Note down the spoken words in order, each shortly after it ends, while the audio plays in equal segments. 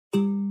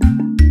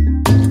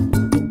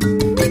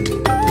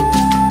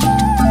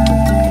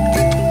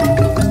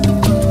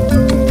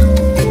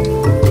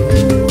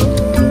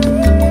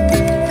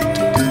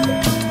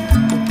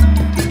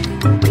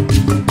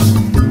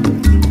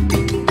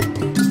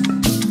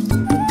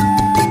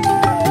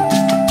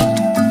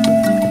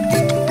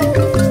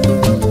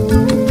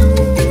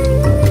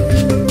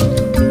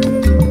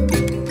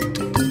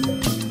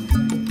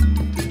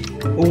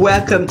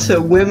Welcome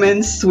to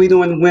Women, Sweet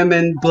on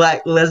Women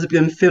Black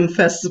Lesbian Film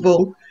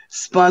Festival,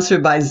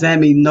 sponsored by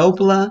ZAMI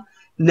NOBLA,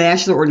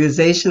 National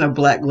Organization of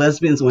Black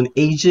Lesbians on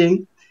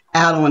Aging,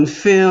 Out on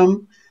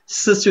Film,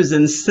 Sisters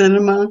in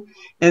Cinema,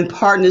 in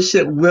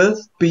partnership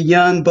with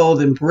Beyond Bold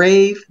and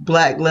Brave,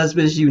 Black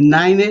Lesbians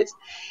United,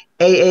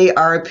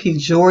 AARP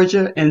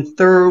Georgia, and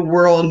Third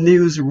World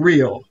News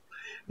Reel.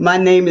 My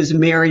name is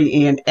Mary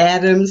Ann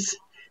Adams,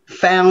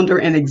 founder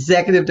and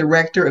executive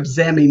director of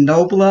ZAMI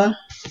NOBLA.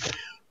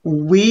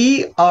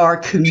 We are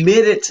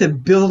committed to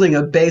building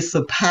a base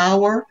of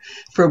power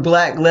for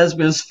Black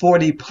lesbians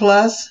 40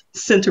 plus,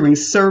 centering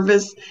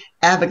service,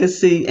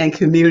 advocacy, and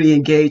community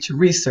engaged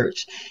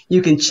research.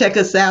 You can check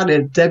us out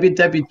at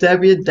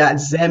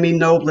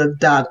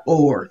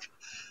www.zaminobla.org.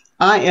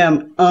 I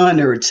am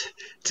honored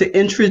to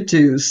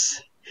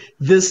introduce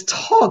this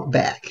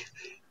talkback,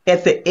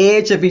 At the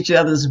Edge of Each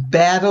Other's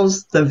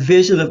Battles, the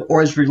Vision of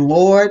Audre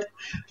Lorde,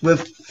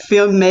 with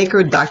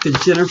filmmaker Dr.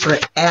 Jennifer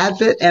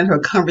Abbott and her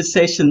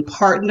conversation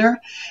partner,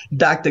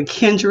 Dr.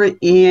 Kendra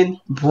N.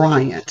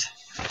 Bryant.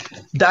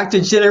 Dr.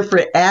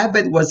 Jennifer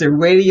Abbott was a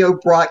radio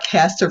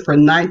broadcaster for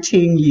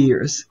 19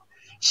 years.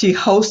 She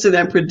hosted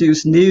and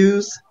produced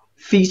news,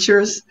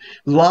 features,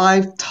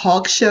 live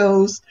talk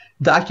shows,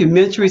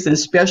 documentaries, and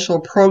special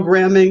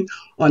programming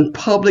on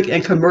public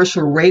and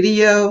commercial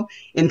radio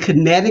in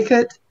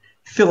Connecticut,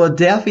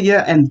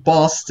 Philadelphia, and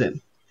Boston.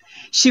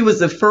 She was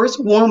the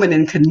first woman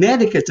in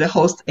Connecticut to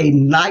host a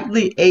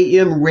nightly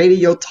AM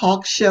radio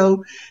talk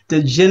show,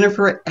 The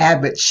Jennifer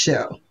Abbott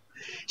Show.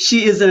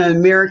 She is an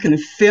American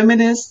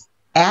feminist,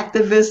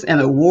 activist, and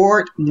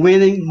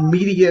award-winning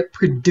media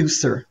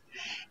producer.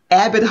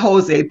 Abbott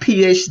holds a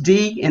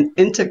PhD in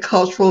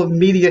intercultural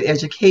media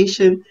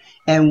education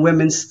and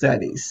women's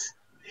studies.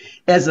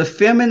 As a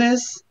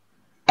feminist,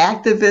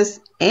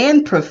 activist,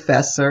 and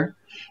professor,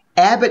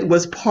 Abbott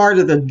was part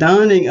of the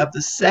dawning of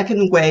the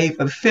second wave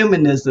of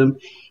feminism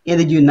in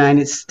the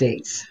United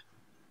States.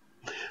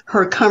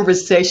 Her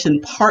conversation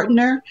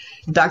partner,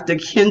 Dr.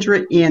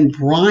 Kendra N.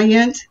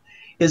 Bryant,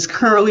 is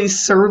currently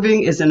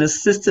serving as an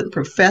assistant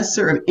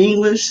professor of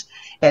English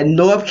at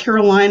North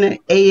Carolina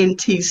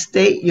A&T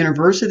State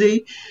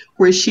University,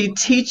 where she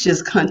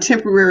teaches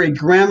contemporary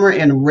grammar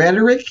and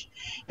rhetoric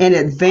and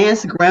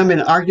advanced grammar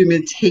and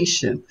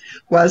argumentation,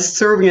 while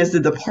serving as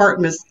the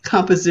department's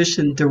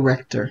composition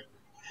director.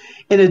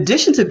 In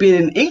addition to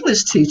being an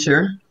English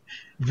teacher,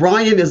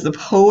 Bryant is a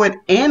poet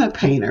and a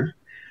painter.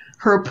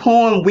 Her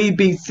poem, We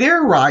Be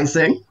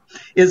Theorizing,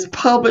 is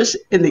published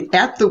in the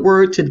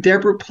afterword to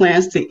Deborah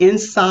Plant's The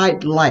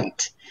Inside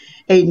Light,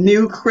 a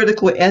new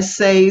critical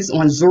essays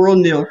on Zora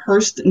Neale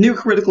Hurston,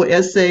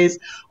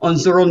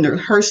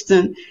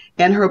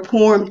 and her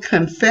poem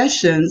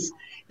Confessions,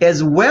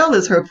 as well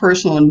as her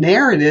personal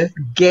narrative,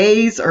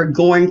 Gays Are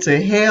Going to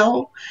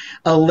Hell,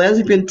 A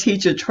Lesbian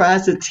Teacher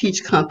Tries to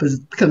Teach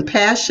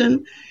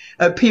Compassion,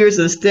 appears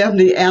in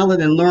Stephanie Allen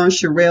and Lauren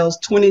Sherrill's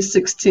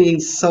 2016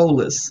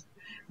 Solace,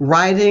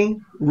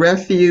 Writing,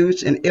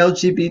 Refuge, and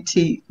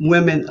LGBT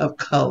Women of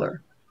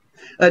Color.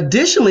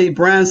 Additionally,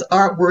 Brian's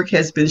artwork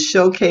has been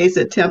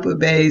showcased at Tampa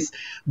Bay's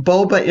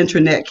Boba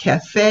Internet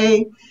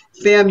Cafe,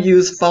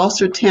 FAMU's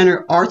Foster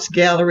Tanner Arts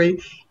Gallery,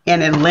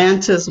 and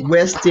Atlanta's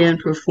West End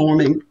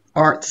Performing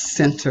Arts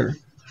Center.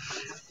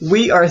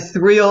 We are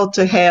thrilled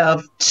to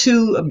have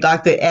two of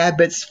Dr.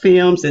 Abbott's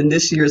films in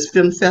this year's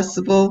film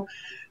festival,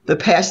 The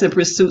Passionate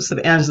Pursuits of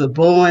Angela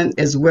Bowen,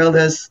 as well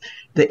as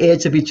The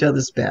Edge of Each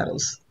Other's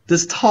Battles.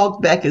 This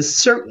talkback is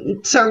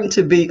certain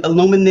to be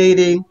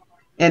illuminating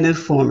and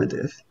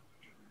informative.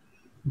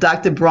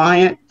 Dr.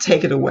 Bryant,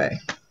 take it away.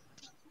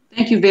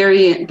 Thank you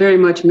very, very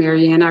much,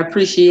 Mary Ann. I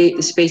appreciate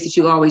the space that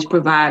you always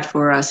provide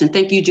for us. And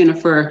thank you,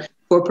 Jennifer,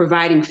 for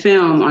providing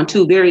film on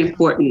two very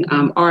important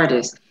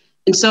artists.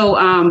 And so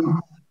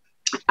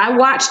I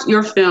watched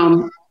your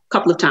film a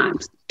couple of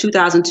times,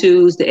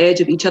 2002's The Edge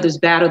of Each Other's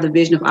Battle, The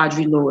Vision of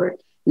Audre Lorde.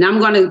 Now I'm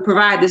going to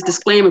provide this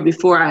disclaimer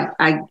before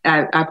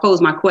I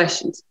pose my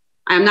questions.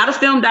 I am not a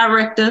film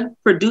director,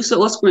 producer,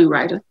 or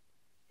screenwriter.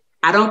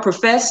 I don't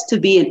profess to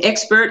be an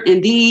expert in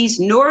these,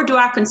 nor do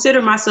I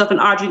consider myself an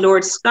Audre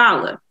Lorde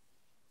scholar.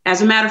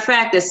 As a matter of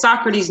fact, as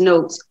Socrates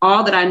notes,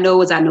 all that I know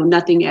is I know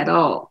nothing at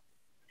all.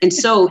 And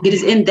so it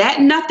is in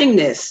that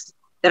nothingness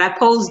that I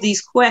pose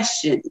these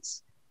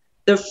questions,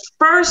 the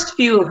first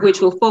few of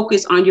which will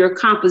focus on your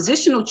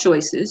compositional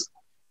choices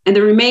and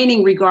the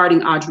remaining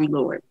regarding Audre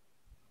Lorde.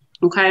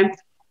 Okay?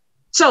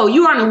 So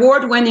you are an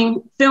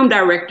award-winning film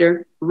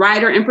director,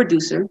 writer, and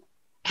producer,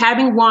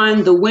 having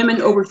won the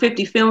Women Over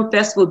 50 Film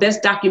Festival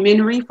Best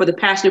Documentary for The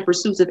Passionate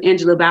Pursuits of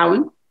Angela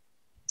Bowen,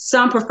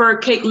 Some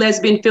Preferred Cake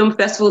Lesbian Film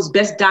Festival's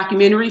Best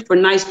Documentary for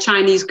Nice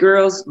Chinese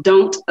Girls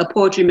Don't, a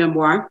Poetry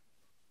Memoir,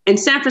 and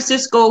San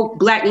Francisco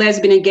Black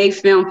Lesbian and Gay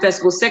Film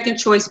Festival's Second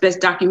Choice Best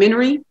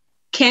Documentary,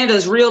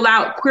 Canada's Real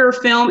Out Queer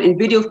Film and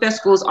Video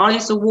Festival's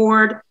Audience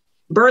Award,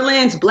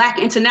 Berlin's Black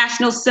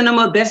International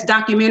Cinema Best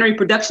Documentary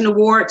Production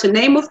Award, to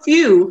name a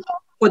few,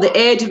 for The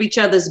Edge of Each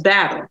Other's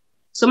Battle.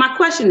 So my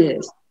question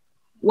is,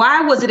 why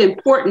was it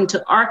important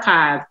to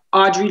archive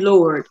Audre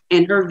Lorde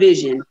and her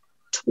vision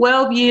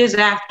 12 years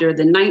after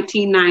the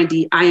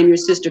 1990 I Am Your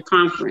Sister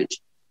conference,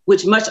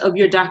 which much of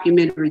your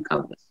documentary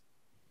covers.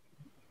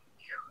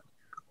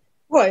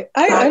 Boy,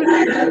 I'm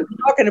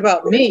talking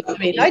about me. I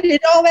mean, I did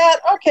all that.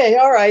 Okay,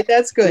 all right,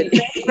 that's good.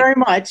 Thank you very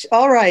much.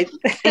 All right.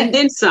 And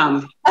then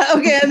some.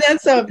 Okay, and then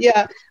some.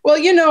 Yeah. Well,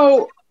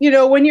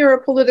 when you're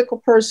a political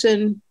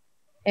person,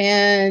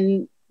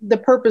 and the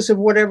purpose of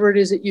whatever it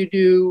is that you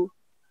do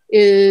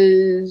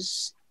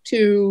is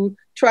to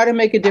try to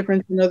make a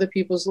difference in other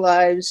people's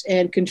lives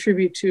and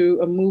contribute to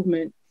a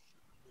movement.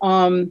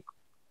 When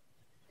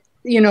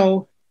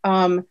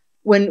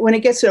it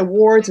gets to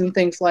awards and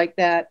things like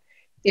that,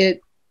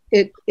 it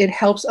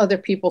helps other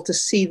people to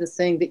see the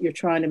thing that you're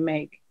trying to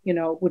make,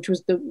 which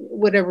was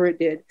whatever it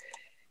did.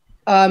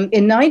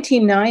 In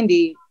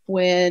 1990,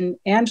 when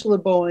Angela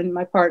Bowen,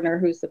 my partner,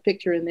 who's the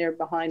picture in there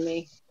behind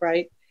me,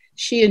 right?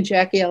 She and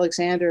Jackie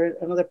Alexander,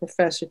 another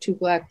professor, two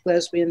Black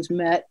lesbians,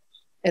 met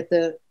at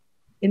the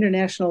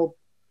International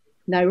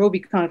Nairobi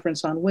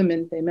Conference on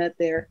Women. They met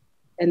there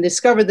and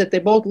discovered that they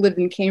both lived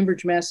in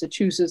Cambridge,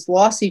 Massachusetts,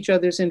 lost each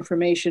other's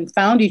information,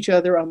 found each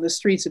other on the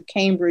streets of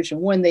Cambridge.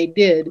 And when they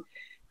did,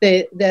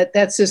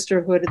 that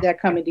sisterhood, that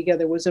coming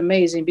together was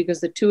amazing,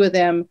 because the two of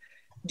them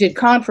did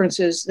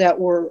conferences that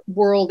were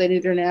world and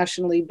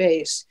internationally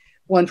based.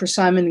 One for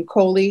Simon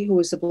Coley, who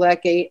was the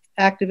Black gay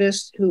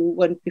activist who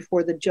went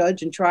before the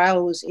judge in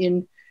trial, was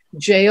in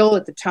jail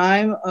at the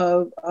time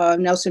of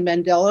Nelson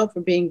Mandela for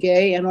being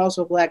gay, and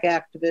also a Black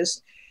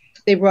activist.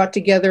 They brought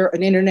together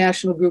an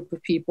international group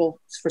of people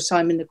for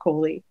Simon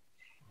Coley.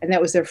 And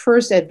that was their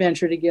first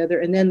adventure together.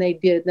 And then they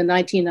did the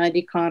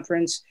 1990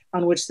 conference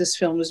on which this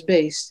film was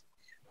based.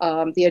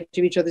 The Edge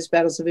of Each Other's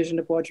Battles, the vision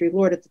of Audre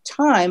Lorde. At the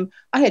time,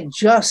 I had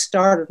just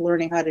started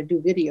learning how to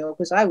do video,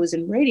 because I was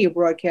in radio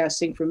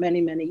broadcasting for many,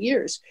 many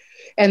years.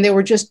 And they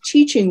were just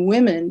teaching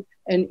women,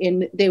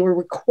 and they were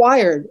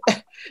required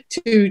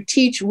to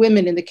teach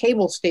women in the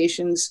cable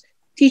stations,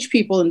 teach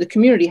people in the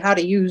community how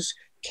to use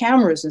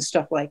cameras and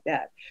stuff like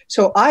that.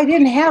 So I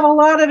didn't have a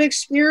lot of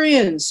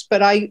experience,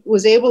 but I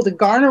was able to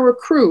garner a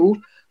crew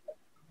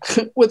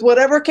with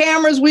whatever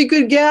cameras we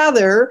could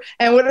gather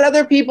and what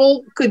other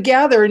people could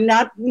gather.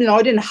 Not,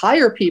 I didn't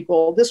hire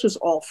people. This was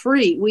all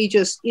free. We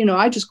just,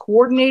 I just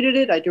coordinated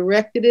it. I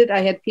directed it.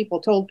 I had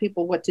people told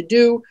people what to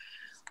do.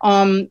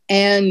 And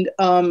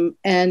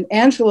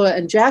Angela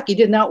and Jackie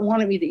did not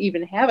want me to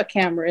even have a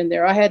camera in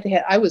there.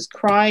 I was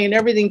crying and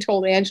everything,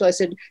 told Angela. I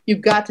said,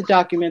 you've got to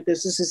document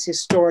this. This is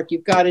historic.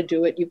 You've got to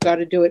do it. You've got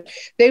to do it.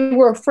 They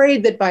were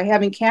afraid that by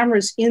having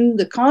cameras in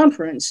the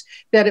conference,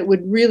 that it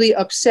would really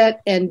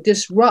upset and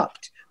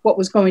disrupt what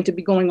was going to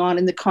be going on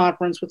in the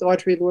conference with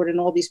Audre Lorde and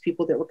all these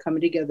people that were coming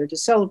together to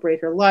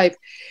celebrate her life.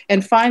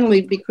 And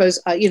finally, because,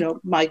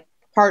 my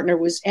partner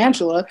was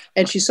Angela,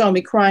 and she saw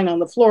me crying on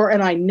the floor,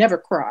 and I never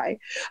cry.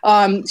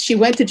 She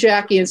went to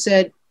Jackie and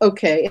said,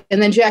 okay.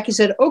 And then Jackie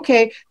said,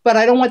 okay, but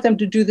I don't want them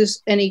to do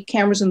any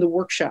cameras in the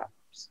workshop,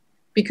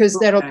 because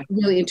that'll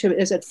really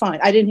intimidate. I said, fine.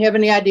 I didn't have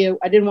any idea.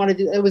 I didn't want to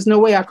do, there was no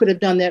way I could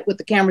have done that with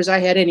the cameras I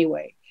had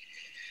anyway.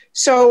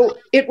 So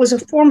it was a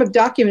form of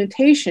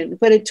documentation,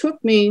 but it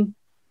took me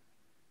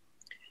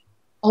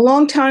a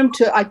long time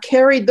I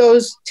carried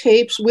those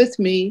tapes with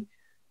me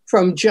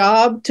from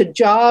job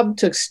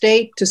to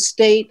state to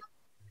state,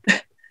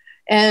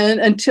 and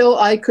until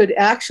I could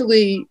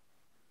actually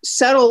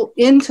settle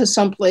into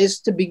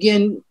someplace to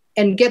begin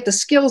and get the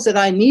skills that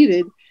I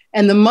needed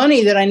and the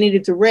money that I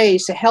needed to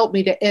raise to help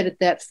me to edit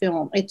that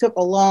film. It took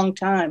a long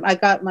time. I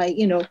got my,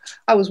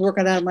 I was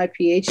working on my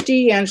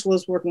PhD.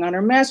 Angela's working on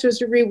her master's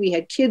degree. We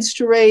had kids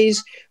to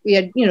raise. We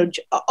had,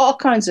 all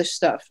kinds of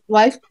stuff.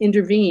 Life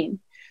intervened,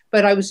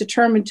 but I was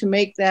determined to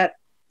make that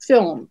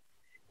film.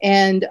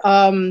 And,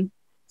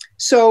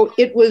 so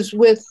it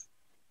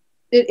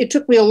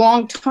took me a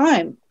long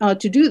time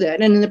to do that.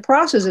 And in the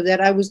process of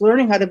that, I was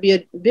learning how to be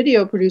a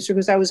video producer,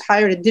 because I was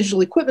hired at Digital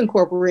Equipment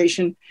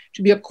Corporation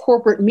to be a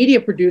corporate media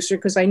producer,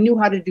 because I knew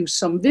how to do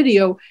some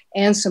video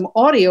and some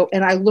audio.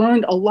 And I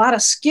learned a lot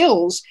of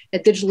skills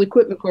at Digital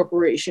Equipment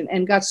Corporation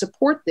and got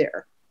support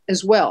there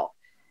as well.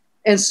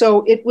 And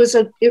so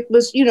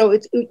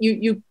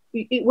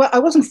I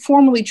wasn't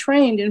formally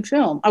trained in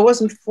film. I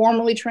wasn't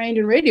formally trained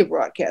in radio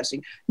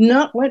broadcasting.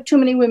 Not what too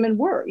many women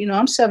were.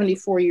 I'm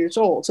 74 years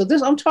old. So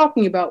I'm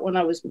talking about when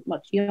I was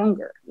much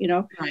younger,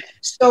 Right.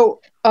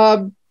 So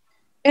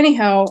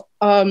anyhow,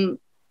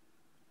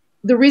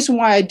 the reason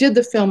why I did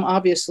the film,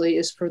 obviously,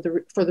 is for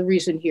the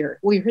reason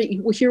here.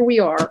 Here we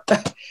are.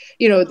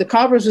 The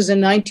conference was in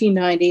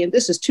 1990, and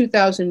this is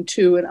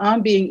 2002, and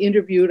I'm being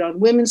interviewed on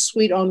Women's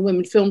Suite on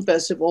Women Film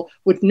Festival,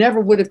 which never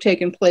would have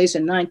taken place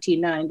in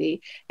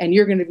 1990, and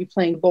you're going to be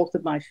playing both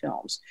of my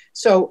films.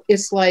 So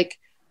it's like,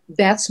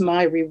 that's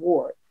my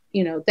reward.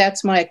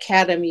 That's my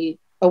Academy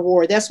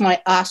Award. That's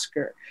my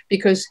Oscar,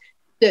 because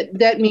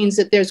that means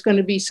that there's going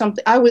to be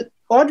something.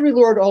 Audre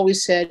Lorde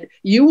always said,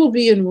 you will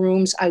be in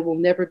rooms I will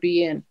never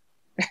be in.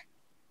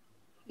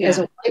 Yeah. As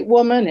a white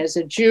woman, as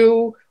a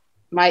Jew,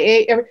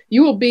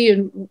 you will be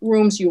in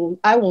rooms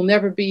I will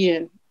never be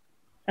in.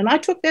 And I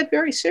took that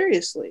very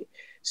seriously.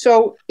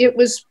 So it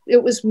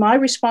was my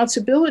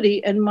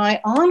responsibility and my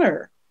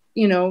honor,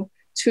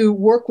 to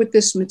work with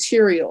this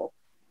material.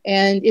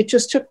 And it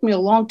just took me a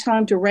long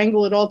time to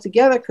wrangle it all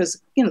together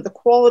because, the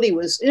quality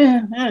was,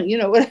 and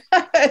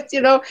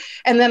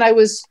then I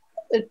was,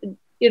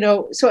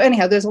 so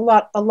anyhow, there's a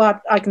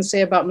lot I can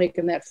say about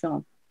making that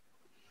film.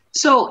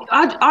 So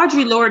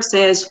Audre Lorde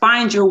says,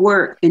 find your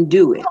work and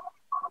do it.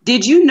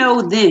 Did you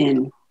know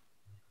then,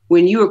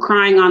 when you were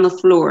crying on the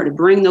floor to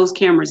bring those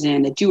cameras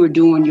in, that you were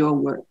doing your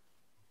work?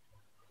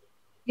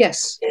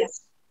 Yes,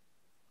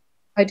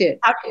 I did.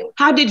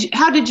 How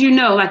did you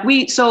know?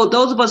 So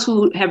those of us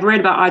who have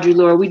read about Audre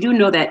Lorde, we do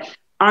know that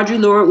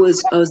Audre Lorde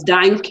was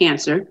dying of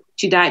cancer.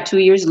 She died 2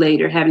 years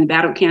later, having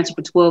battled cancer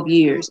for 12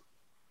 years.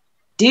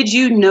 Did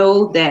you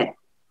know that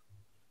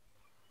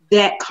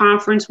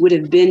conference would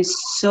have been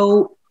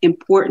so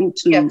important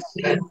to you?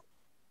 Yes.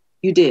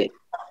 You did.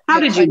 How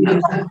did you know?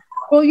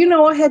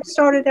 Well, I had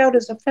started out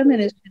as a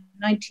feminist in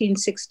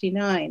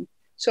 1969.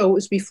 So it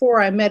was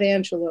before I met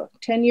Angela.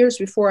 10 years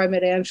before I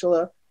met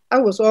Angela, I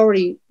was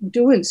already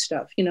doing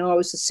stuff. I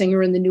was a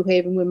singer in the New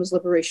Haven Women's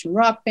Liberation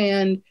Rock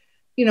Band.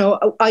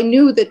 I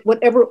knew that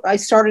whatever I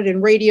started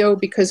in radio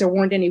because there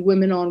weren't any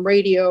women on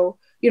radio.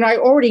 I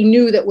already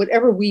knew that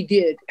whatever we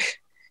did,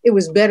 it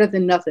was better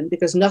than nothing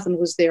because nothing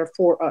was there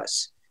for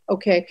us.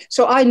 Okay.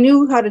 So I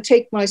knew how to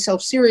take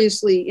myself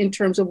seriously in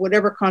terms of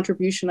whatever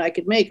contribution I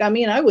could make. I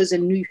mean, I was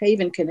in New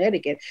Haven,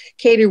 Connecticut.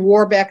 Katie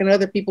Warbeck and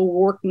other people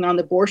were working on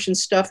abortion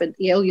stuff at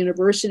Yale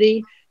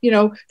University.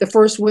 The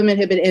first women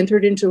had been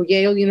entered into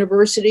Yale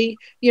University.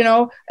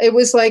 It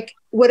was like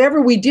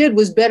whatever we did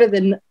was better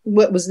than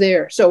what was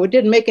there. So it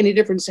didn't make any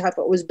difference if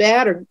it was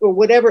bad or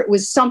whatever. It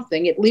was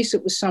something. At least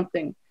it was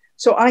something.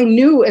 So I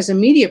knew as a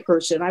media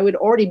person, I had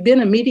already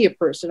been a media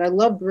person. I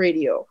loved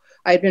radio.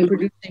 I had been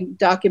producing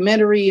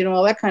documentary and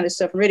all that kind of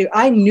stuff in radio.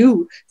 I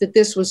knew that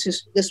this was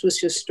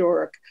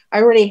historic.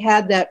 I already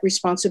had that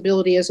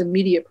responsibility as a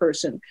media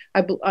person.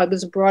 I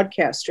was a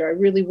broadcaster. I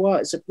really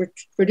was a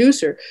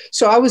producer.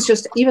 So I was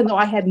just, even though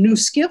I had new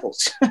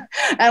skills and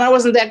I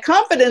wasn't that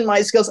confident in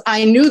my skills,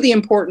 I knew the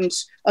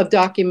importance of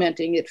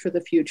documenting it for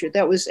the future.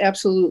 That was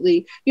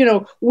absolutely,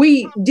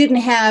 we didn't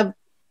have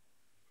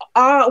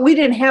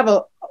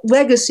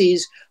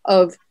legacies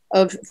of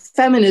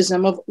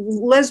feminism, of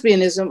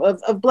lesbianism,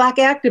 of Black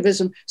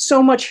activism,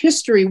 so much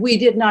history we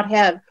did not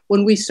have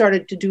when we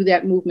started to do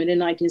that movement in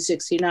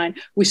 1969.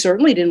 We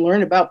certainly didn't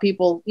learn about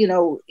people,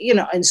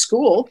 in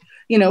school.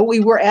 We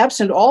were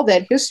absent all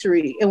that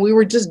history and we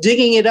were just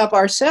digging it up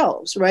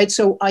ourselves, right?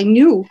 So I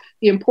knew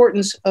the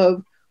importance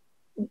of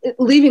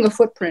leaving a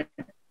footprint,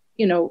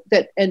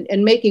 that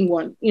and making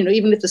one,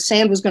 even if the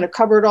sand was going to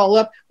cover it all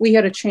up, we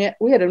had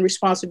a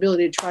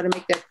responsibility to try to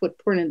make that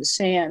footprint in the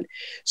sand.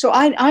 So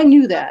I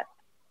knew that.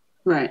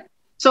 Right.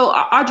 So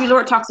Audre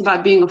Lorde talks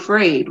about being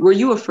afraid. Were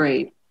you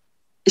afraid?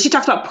 She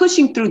talks about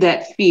pushing through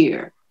that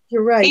fear.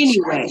 You're right.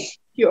 Anyway.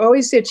 You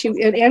always said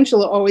and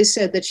Angela always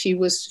said that she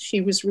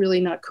was really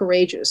not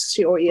courageous.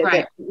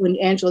 Right. When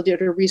Angela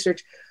did her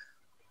research.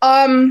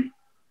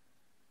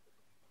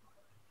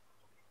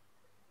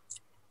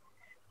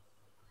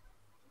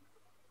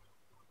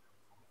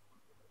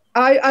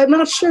 I'm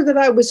not sure that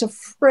I was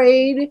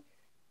afraid.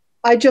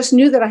 I just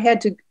knew that I had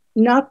to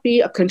not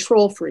be a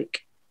control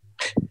freak.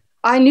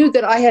 I knew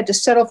that I had to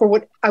settle for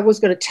what I was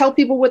going to tell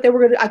people what they were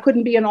going to. I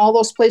couldn't be in all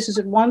those places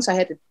at once. I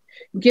had to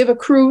give a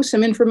crew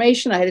some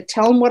information. I had to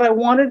tell them what I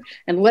wanted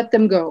and let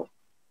them go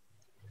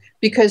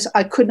because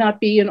I could not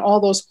be in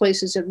all those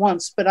places at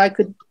once, but I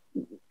could.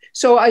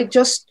 So I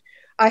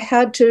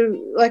had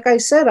to, like I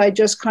said, I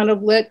just kind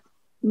of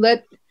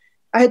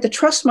I had to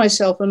trust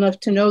myself enough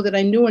to know that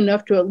I knew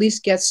enough to at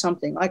least get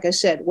something. Like I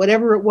said,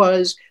 whatever it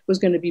was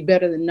going to be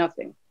better than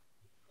nothing.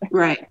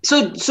 Right.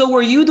 So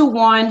were you the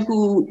one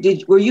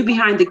were you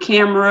behind the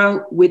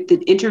camera with the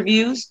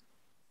interviews?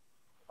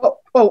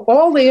 Oh,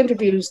 all the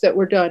interviews that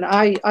were done.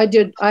 I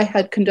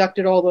had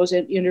conducted all those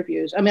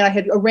interviews. I mean, I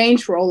had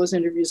arranged for all those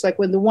interviews. Like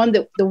when the one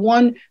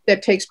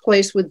that takes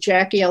place with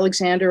Jackie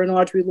Alexander and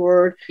Audre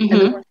Lorde, and the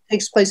one that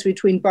takes place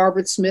between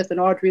Barbara Smith and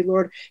Audre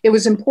Lorde. It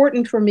was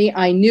important for me.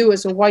 I knew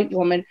as a white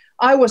woman,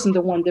 I wasn't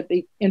the one to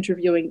be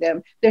interviewing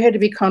them. There had to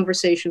be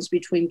conversations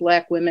between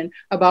Black women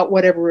about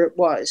whatever it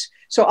was.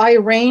 So I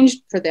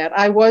arranged for that.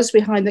 I was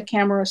behind the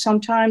camera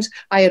sometimes.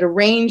 I had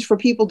arranged for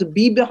people to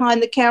be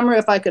behind the camera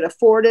if I could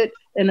afford it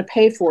and to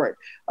pay for it.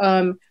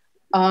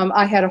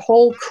 I had a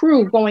whole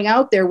crew going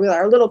out there with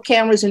our little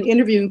cameras and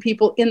interviewing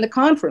people in the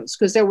conference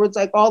because there was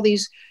like all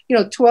these,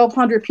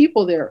 1,200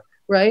 people there,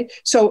 right?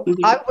 So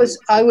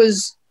I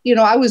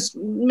was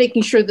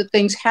making sure that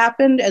things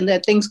happened and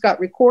that things got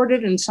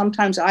recorded. And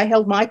sometimes I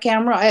held my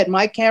camera. I had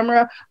my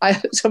camera.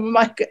 Some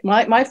of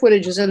my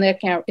footage is in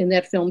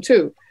that film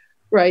too,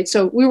 right?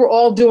 So we were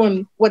all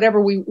doing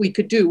whatever we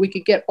could do. We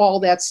could get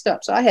all that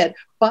stuff. So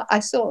I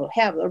still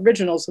have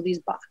originals of these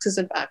boxes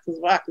and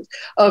boxes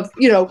of,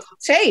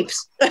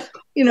 tapes,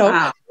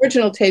 Wow.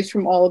 Original tapes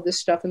from all of this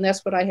stuff. And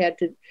that's what I had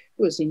to, it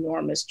was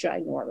enormous,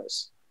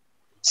 ginormous.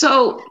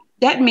 So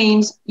that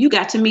means you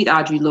got to meet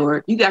Audre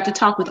Lorde. You got to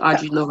talk with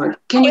Audre Lorde.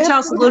 Can you tell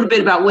us a little bit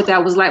about what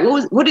that was like?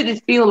 What did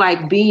it feel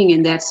like being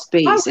in that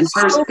space, in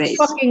her space? I was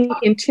so fucking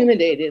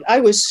intimidated. I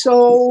was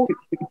so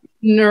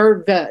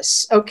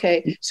nervous.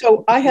 Okay.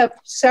 So I have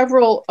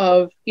several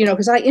of,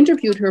 because I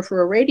interviewed her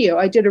for a radio.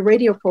 I did a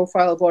radio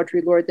profile of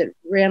Audre Lorde that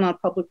ran on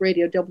public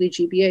radio,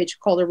 WGBH,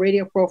 called a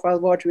radio profile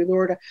of Audre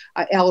Lorde.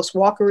 Alice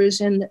Walker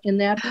is in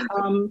that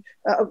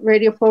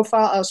radio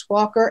profile. Alice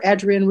Walker,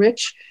 Adrienne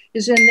Rich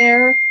is in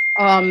there.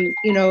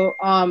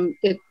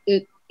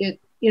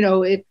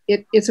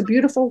 It's a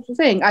beautiful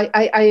thing.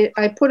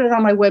 I put it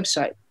on my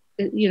website.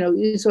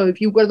 So if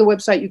you go to the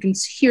website, you can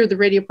hear the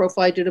radio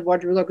profile I did of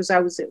Audre Lorde, because I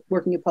was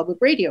working at public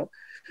radio.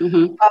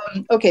 Mm-hmm.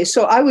 Okay,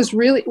 so I was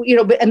really,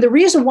 and the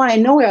reason why I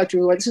know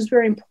Audre Lorde, this is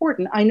very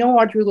important. I know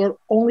Audre Lorde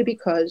only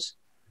because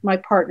my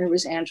partner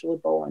was Angela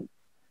Bowen.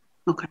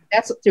 Okay,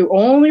 that's the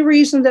only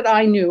reason that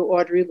I knew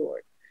Audre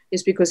Lorde,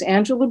 is because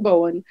Angela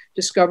Bowen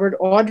discovered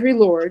Audre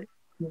Lorde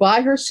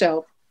by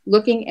herself,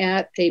 looking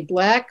at a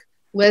Black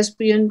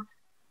lesbian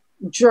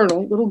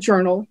little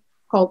journal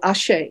called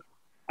Ashe.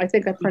 I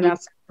think I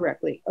pronounced it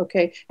correctly.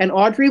 Okay. And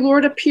Audre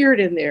Lorde appeared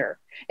in there.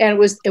 And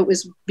it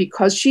was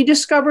because she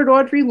discovered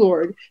Audre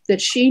Lorde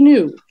that she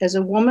knew, as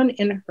a woman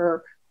in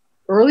her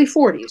early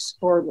 40s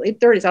or late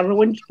 30s, I don't know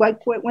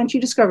when she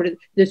discovered it,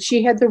 that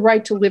she had the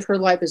right to live her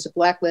life as a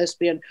Black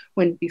lesbian,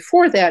 when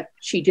before that,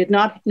 she did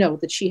not know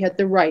that she had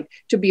the right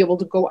to be able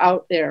to go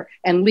out there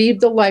and lead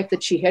the life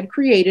that she had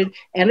created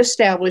and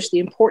establish the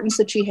importance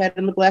that she had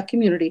in the Black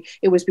community.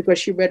 It was because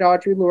she read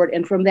Audre Lorde.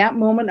 And from that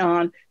moment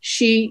on,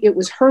 it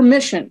was her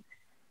mission.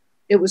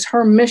 It was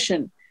her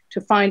mission to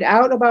find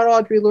out about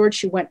Audre Lorde.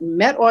 She went and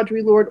met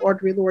Audre Lorde.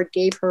 Audre Lorde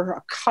gave her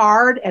a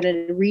card at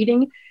a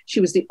reading. She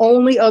was the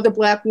only other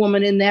Black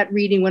woman in that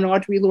reading when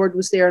Audre Lorde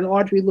was there. And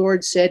Audre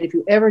Lorde said, if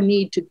you ever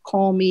need to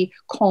call me,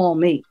 call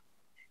me.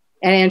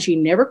 And she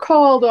never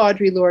called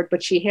Audre Lorde,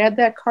 but she had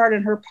that card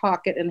in her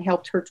pocket and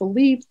helped her to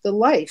leave the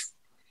life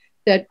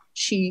that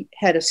she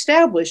had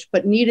established,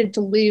 but needed to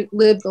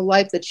live the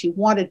life that she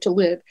wanted to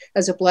live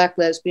as a Black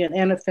lesbian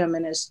and a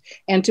feminist,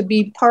 and to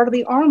be part of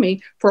the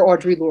army for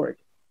Audre Lorde.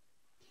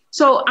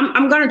 So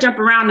I'm going to jump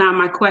around now in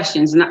my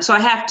questions. So I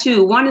have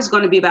two. One is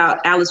going to be about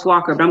Alice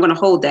Walker, but I'm going to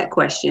hold that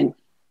question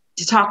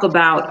to talk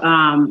about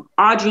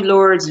Audre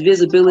Lorde's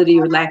visibility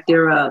or lack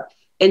thereof.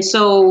 And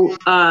so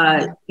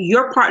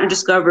your partner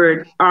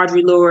discovered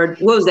Audre Lorde,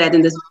 what was that,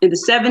 in the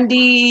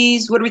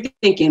 70s? What are we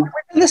thinking?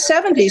 In the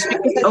 70s,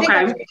 because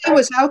I think it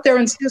was out there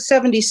in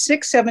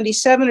 76,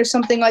 77 or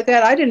something like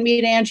that. I didn't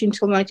meet Angie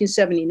until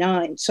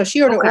 1979. So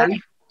she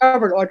already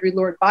discovered Audre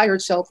Lorde by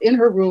herself in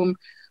her room,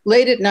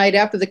 late at night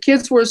after the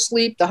kids were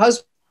asleep, the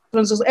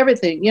husbands,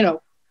 everything,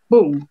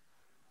 boom.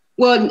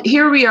 Well,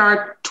 here we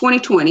are,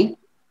 2020.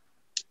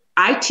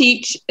 I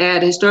teach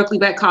at a historically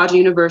Black college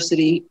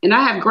university, and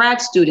I have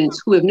grad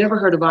students who have never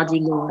heard of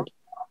Audre Lorde.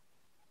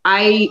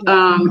 I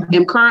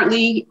am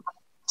currently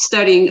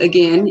studying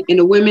again in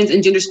a women's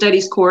and gender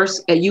studies course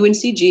at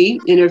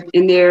UNCG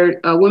in their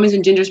women's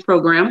and genders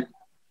program,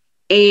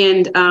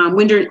 and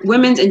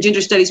women's and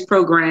gender studies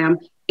program.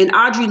 And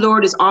Audre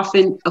Lorde is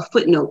often a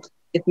footnote,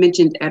 if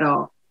mentioned at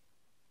all.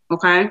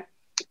 Okay.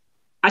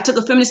 I took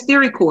a feminist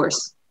theory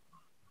course.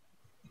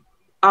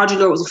 Audre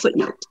Lorde was a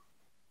footnote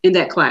in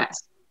that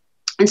class.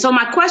 And so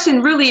my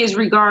question really is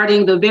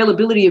regarding the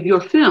availability of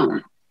your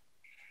film.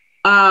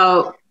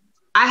 I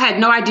had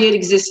no idea it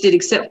existed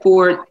except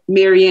for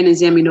Marianne and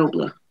ZAMI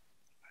NOBLA,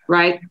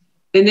 right?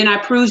 And then I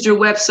perused your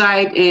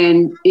website,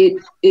 and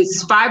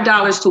it's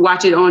 $5 to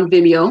watch it on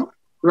Vimeo,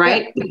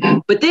 right? Yeah.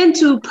 But then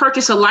to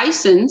purchase a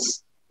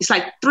license, it's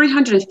like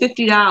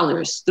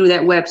 $350 through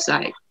that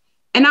website.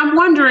 And I'm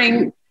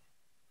wondering,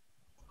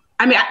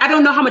 I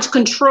don't know how much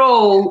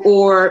control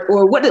or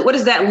what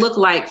does that look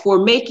like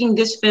for making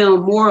this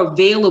film more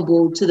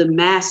available to the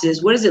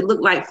masses? What does it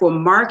look like for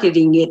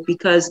marketing it?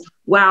 Because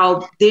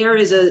while there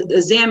is a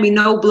ZAMI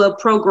NOBLA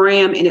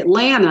program in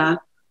Atlanta,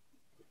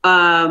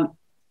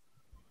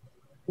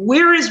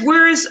 where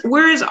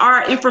is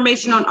our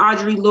information on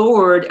Audre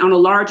Lorde on a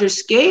larger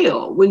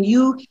scale? When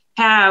you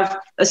have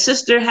a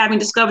sister having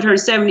discovered her in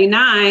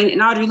 79 and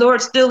Audre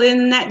Lorde still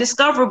in that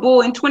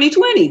discoverable in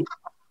 2020.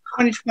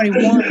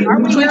 2021.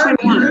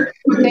 2021.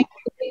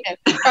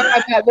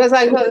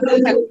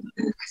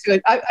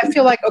 I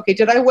feel like, okay,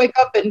 did I wake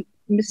up and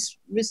miss?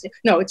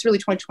 No, it's really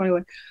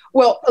 2021.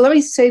 Well, let me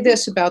say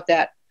this about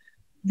that.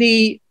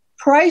 The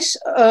price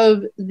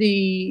of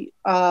the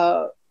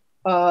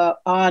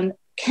on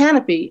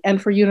Canopy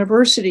and for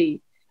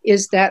university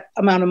is that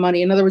amount of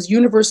money. In other words,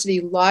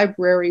 university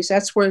libraries,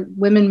 that's where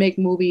women make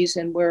movies,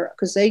 and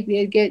because they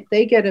get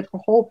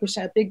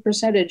a big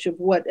percentage of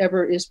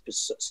whatever is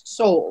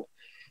sold.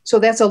 So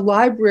that's a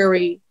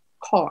library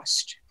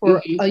cost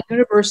for a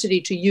university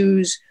to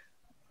use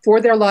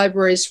for their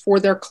libraries, for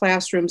their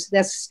classrooms.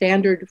 That's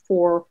standard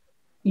for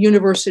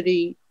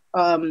university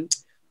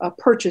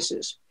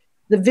purchases.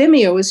 The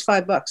Vimeo is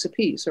 $5 a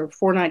piece, or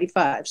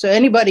 $4.95. So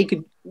anybody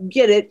could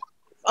get it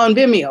on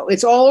Vimeo.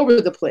 It's all over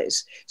the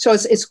place. So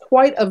it's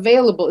quite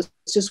available. It's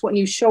just when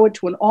you show it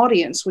to an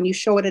audience, when you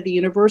show it at a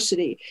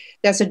university,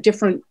 that's a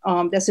different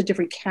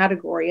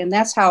category. And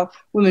that's how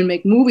Women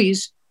Make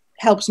Movies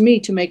helps me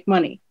to make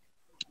money.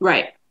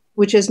 Right.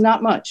 Which is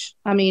not much.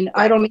 I mean,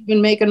 I don't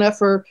even make enough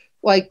for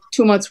like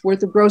 2 months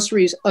worth of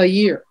groceries a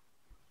year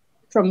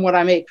from what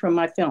I make from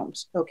my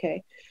films.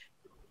 Okay.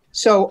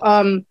 So,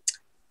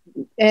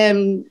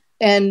 and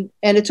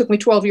it took me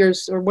 12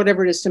 years or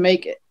whatever it is to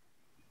make it.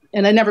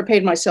 And I never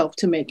paid myself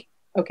to make it.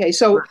 Okay.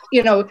 So,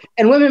 you know,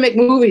 and Women Make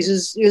Movies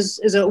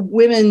is a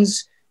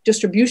women's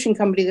distribution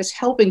company that's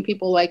helping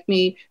people like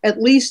me. At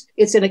least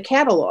it's in a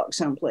catalog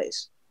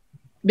someplace,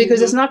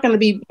 because it's not going to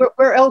be,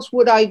 where else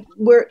would I,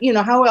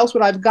 how else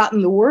would I have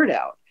gotten the word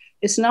out?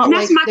 It's not and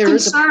like that's my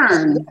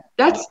concern.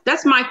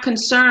 That's my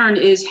concern,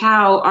 is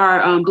how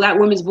our Black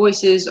women's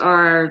voices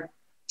are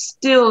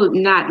still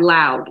not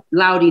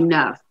loud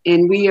enough.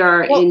 And we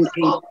are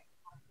go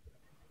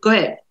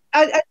ahead.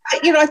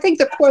 I think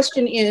the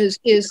question is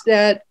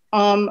that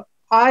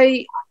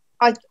I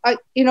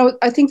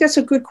think that's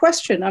a good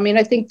question. I mean,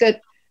 I think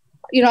that,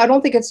 I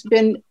don't think it's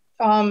been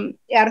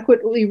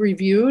adequately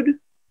reviewed,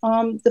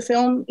 the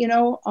film,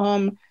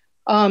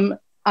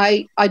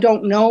 I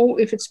don't know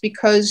if it's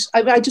because,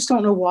 I just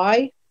don't know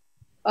why,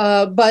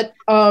 but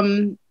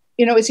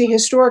it's a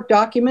historic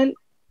document.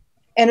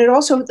 And it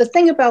also, the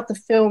thing about the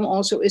film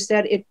also is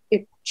that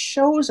it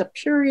shows a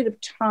period of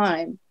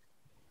time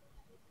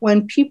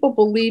when people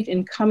believed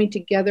in coming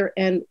together,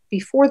 and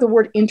before the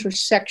word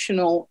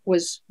intersectional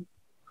was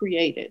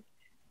created.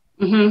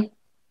 Mm-hmm.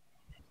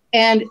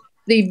 And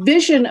the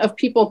vision of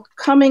people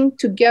coming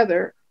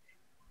together,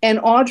 and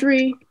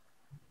Audre,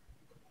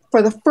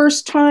 for the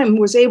first time,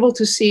 was able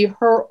to see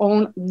her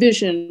own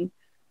vision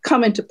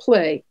come into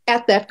play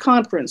at that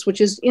conference, which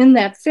is in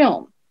that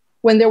film,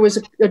 when there was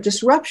a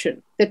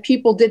disruption, that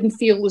people didn't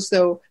feel as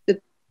though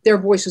that their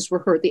voices were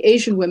heard. The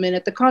Asian women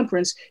at the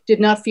conference did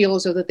not feel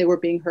as though that they were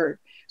being heard.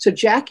 So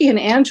Jackie and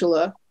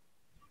Angela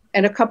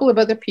and a couple of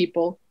other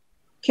people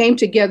came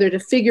together to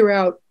figure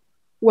out,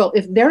 well,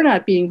 if they're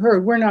not being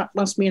heard,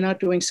 must be not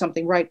doing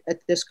something right at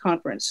this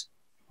conference.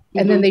 Mm-hmm.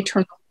 And then they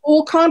turned the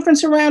whole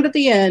conference around at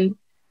the end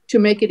to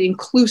make it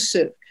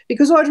inclusive.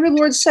 Because Audre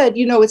Lorde said,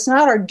 it's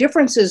not our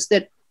differences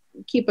that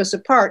keep us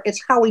apart.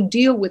 It's how we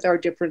deal with our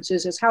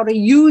differences. It's how to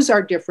use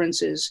our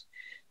differences,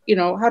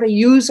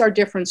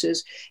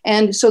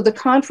 And so the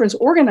conference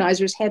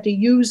organizers had to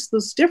use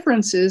those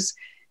differences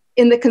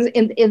in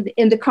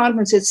the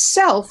conference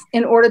itself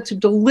in order to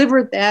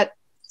deliver that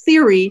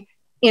theory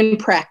in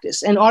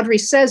practice. And Audre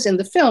says in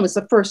the film, it's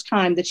the first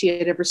time that she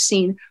had ever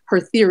seen her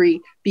theory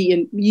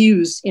being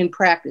used in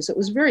practice. It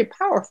was very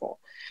powerful.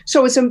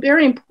 So it's a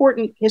very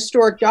important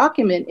historic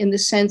document in the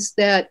sense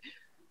that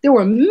there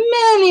were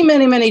many,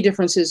 many, many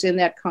differences in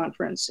that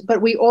conference,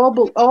 but we all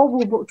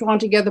were drawn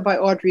together by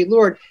Audre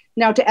Lorde.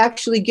 Now, to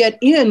actually get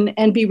in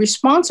and be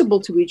responsible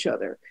to each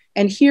other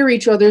and hear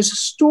each other's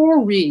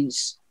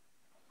stories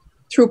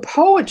through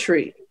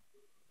poetry,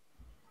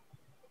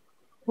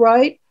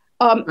 right?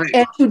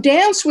 And to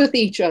dance with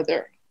each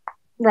other,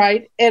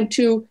 right? And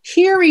to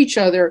hear each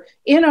other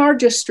in our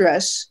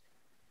distress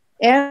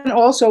and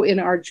also in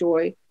our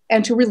joy,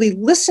 and to really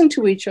listen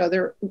to each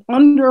other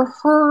under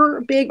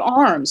her big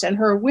arms and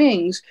her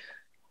wings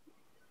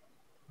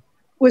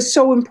was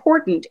so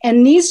important,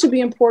 and needs to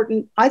be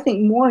important, I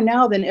think, more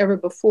now than ever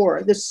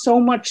before. There's so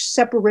much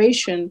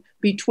separation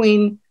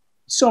between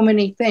so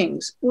many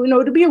things.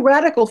 To be a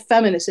radical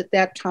feminist at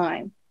that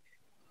time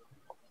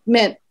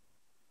meant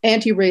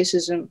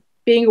anti-racism,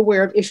 being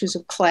aware of issues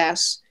of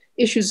class,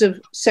 issues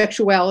of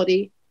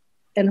sexuality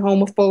and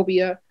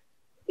homophobia,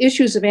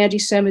 issues of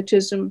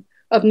anti-Semitism,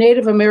 of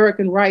Native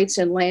American rights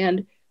and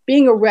land.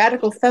 Being a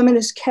radical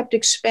feminist kept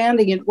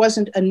expanding. It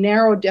wasn't a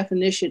narrow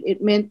definition.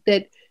 It meant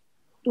that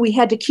we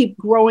had to keep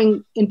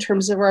growing in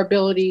terms of our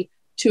ability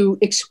to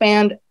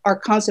expand our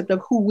concept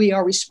of who we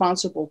are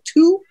responsible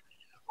to,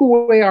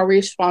 who we are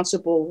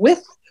responsible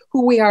with,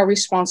 who we are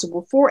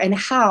responsible for, and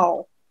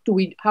how do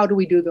we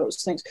do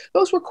those things?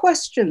 Those were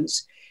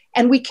questions.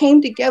 And we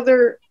came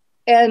together,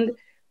 and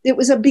it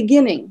was a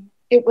beginning.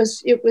 It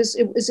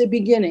was a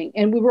beginning,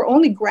 and we were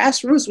only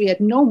grassroots. We had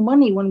no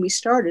money when we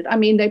started. I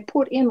mean, they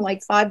put in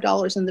like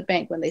 $5 in the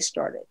bank when they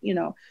started,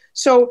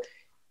 So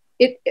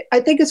I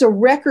think it's a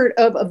record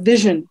of a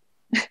vision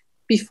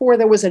before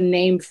there was a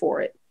name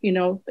for it.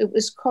 It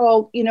was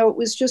called,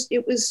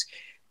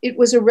 it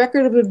was a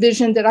record of a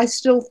vision that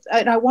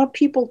I want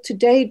people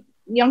today,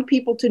 young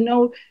people, to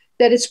know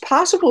that it's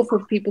possible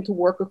for people to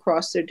work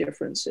across their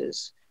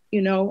differences.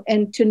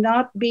 And to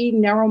not be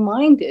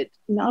narrow-minded,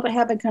 not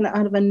have a kind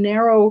of a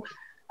narrow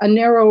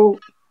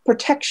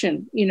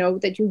protection,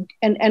 that you,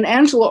 and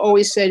Angela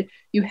always said,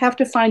 you have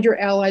to find your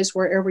allies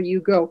wherever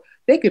you go.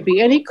 They could be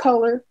any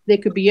color, they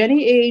could be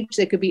any age,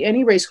 they could be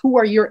any race. Who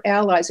are your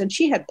allies? And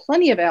she had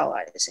plenty of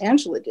allies.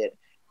 Angela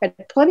had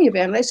plenty of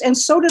allies, and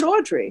so did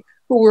Audre,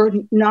 who were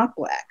not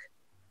Black,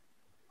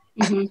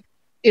 mm-hmm.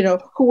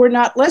 Who were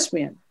not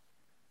lesbian,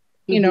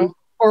 mm-hmm.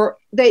 or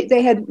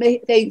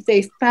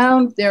they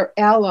found their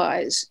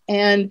allies,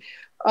 and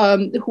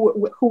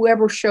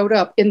whoever showed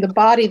up in the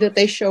body that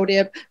they showed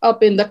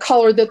up in the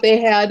color that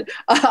they had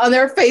on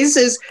their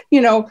faces,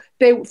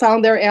 they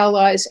found their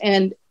allies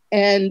and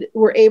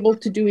were able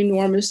to do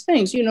enormous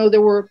things.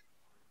 There were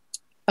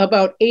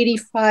about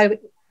 85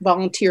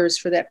 volunteers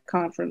for that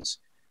conference,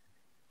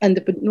 and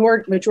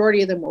the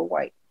majority of them were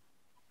white.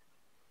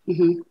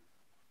 Mm-hmm.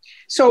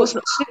 So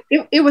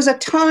it was a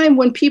time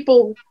when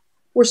people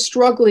were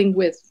struggling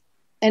with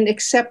and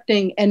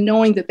accepting and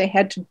knowing that they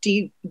had to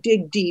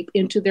dig deep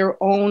into their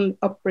own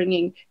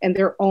upbringing and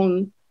their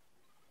own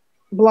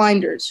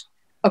blinders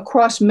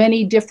across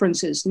many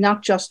differences,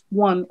 not just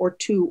one or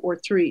two or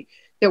three.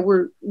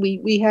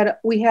 We had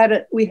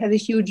a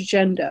huge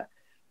agenda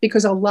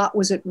because a lot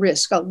was at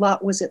risk, a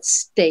lot was at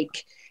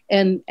stake,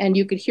 and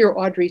you could hear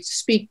Audre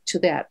speak to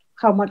that.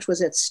 How much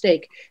was at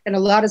stake, and a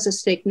lot is at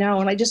stake now.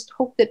 And I just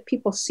hope that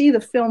people see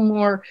the film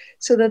more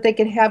so that they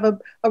can have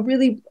a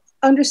really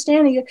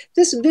understanding that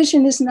this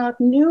vision is not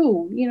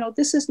new.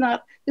 This is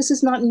not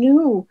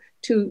new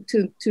to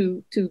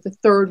the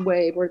third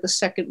wave or the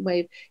second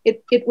wave.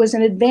 It was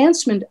an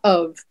advancement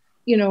of,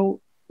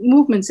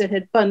 movements that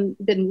had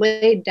been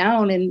laid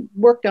down and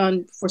worked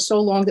on for so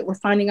long that we're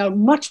finding out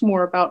much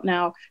more about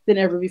now than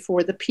ever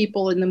before. The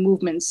people and the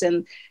movements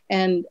and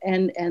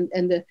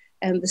the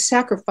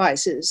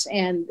sacrifices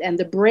and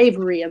the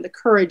bravery and the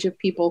courage of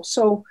people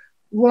so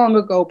long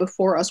ago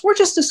before us. We're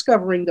just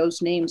discovering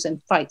those names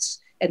and fights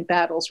and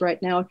battles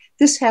right now.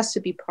 This has to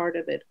be part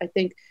of it. I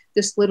think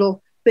this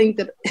little thing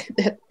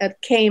that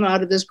came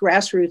out of this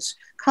grassroots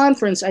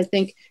conference, I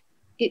think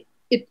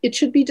it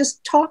should be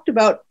just talked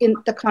about in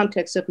the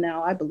context of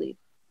now, I believe.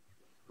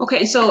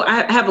 Okay, so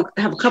I have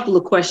a couple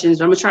of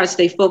questions. I'm gonna try to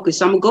stay focused.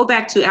 So I'm gonna go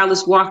back to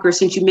Alice Walker,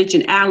 since you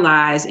mentioned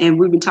allies and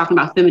we've been talking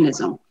about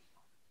feminism.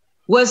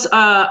 Was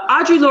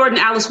Audre Lorde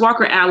and Alice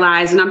Walker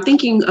allies? And I'm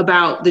thinking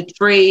about the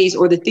phrase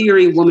or the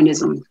theory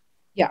womanism.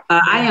 Yeah.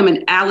 I am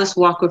an Alice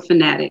Walker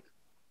fanatic,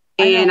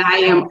 and I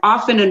am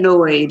often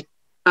annoyed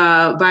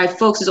by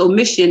folks'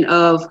 omission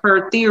of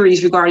her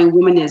theories regarding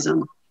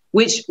womanism,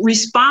 which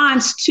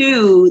responds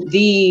to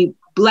the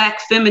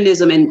Black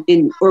feminism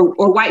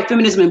or white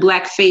feminism and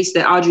blackface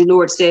that Audre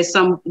Lorde says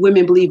some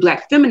women believe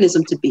Black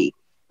feminism to be.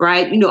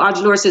 Right?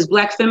 Audre Lorde says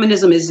Black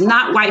feminism is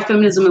not white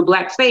feminism and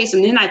blackface.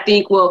 And then I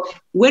think, well,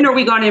 when are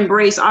we going to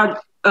embrace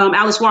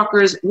Alice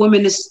Walker's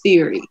womanist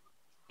theory?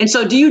 And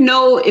so do you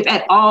know, if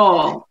at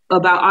all,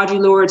 about Audre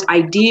Lorde's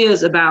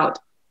ideas about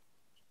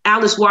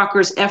Alice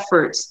Walker's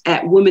efforts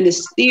at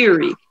womanist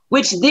theory,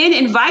 which then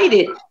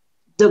invited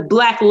the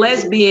Black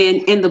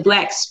lesbian and the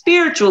Black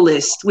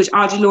spiritualist, which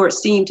Audre Lorde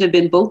seemed to have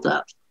been both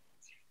of?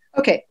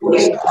 Okay,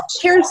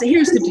 here's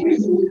the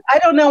deal. I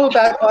don't know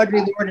about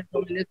Audre Lorde and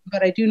womanism,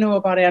 but I do know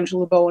about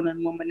Angela Bowen and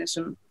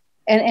womanism.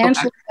 And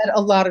Angela had a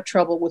lot of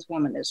trouble with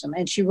womanism,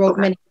 and she wrote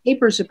many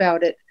papers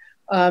about it.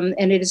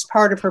 And it is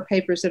part of her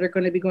papers that are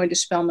going to be going to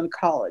Spelman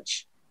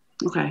College.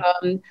 Okay.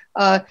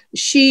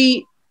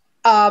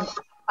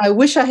 I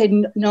wish I had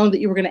known that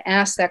you were going to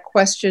ask that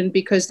question,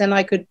 because then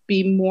I could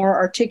be more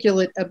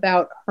articulate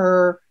about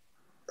her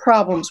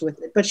problems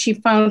with it. But she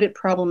found it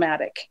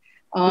problematic.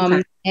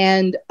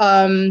 And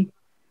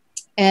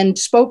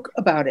spoke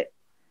about it.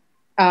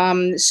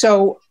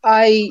 So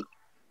I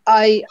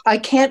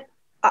can't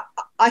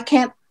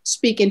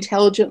speak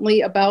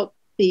intelligently about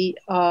the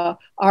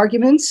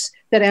arguments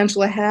that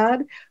Angela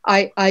had.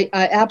 I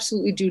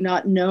absolutely do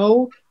not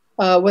know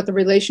what the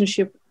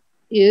relationship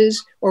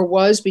is or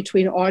was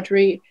between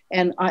Audre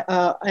and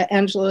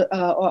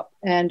Angela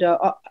and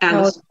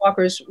Alice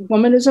Walker's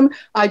womanism.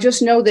 I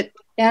just know that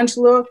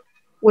Angela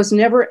was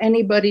never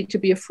anybody to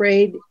be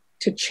afraid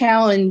to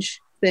challenge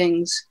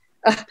things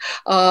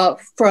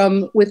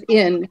from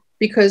within,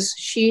 because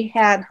she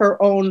had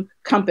her own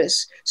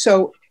compass.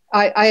 So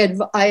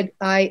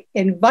I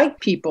invite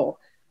people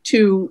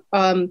to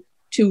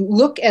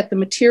look at the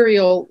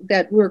material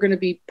that we're going to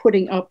be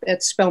putting up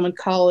at Spelman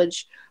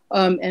College.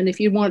 And if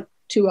you want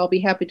to, I'll be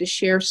happy to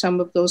share some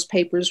of those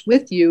papers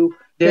with you.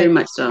 Very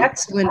much so.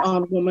 Excellent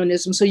on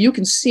womanism, so you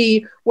can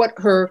see what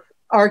her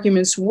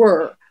arguments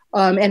were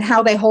and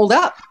how they hold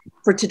up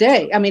for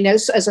today. I mean,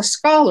 as a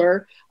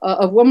scholar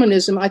of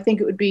womanism, I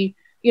think it would be,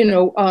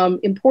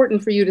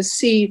 important for you to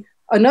see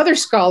another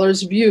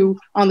scholar's view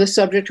on the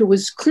subject, who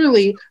was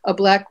clearly a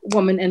Black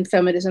woman and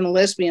feminist and a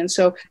lesbian.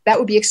 So that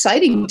would be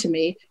exciting to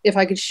me if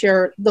I could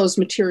share those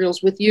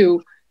materials with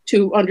you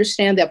to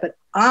understand that. But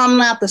I'm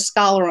not the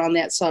scholar on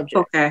that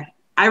subject. Okay,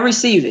 I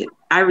receive it,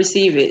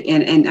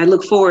 and I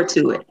look forward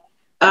to it.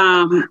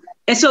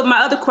 And so my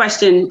other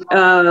question,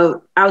 I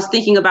was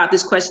thinking about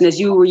this question as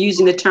you were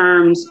using the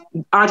terms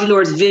Audre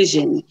Lorde's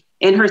vision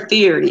and her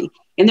theory.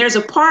 And there's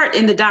a part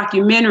in the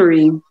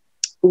documentary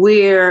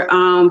where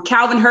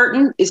Calvin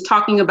Hurton is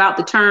talking about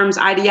the terms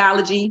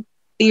ideology,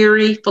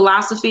 theory,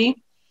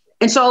 philosophy.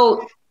 And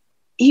so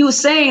he was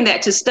saying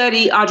that to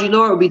study Audre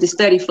Lorde would be to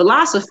study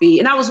philosophy.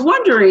 And I was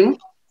wondering,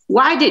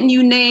 why didn't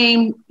you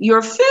name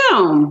your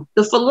film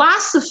The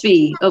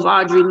Philosophy of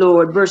Audre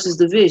Lorde versus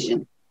the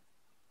Vision?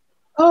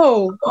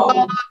 Oh,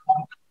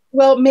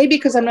 well, maybe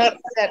because I'm not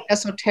that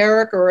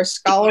esoteric or a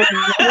scholar.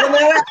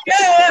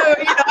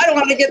 I don't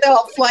want to get that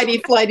all flighty.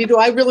 Do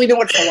I really know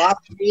what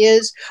philosophy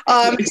is?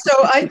 So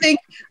I think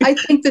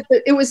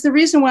that it was the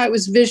reason why it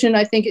was vision.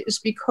 I think it was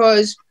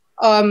because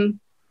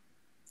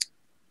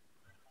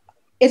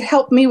it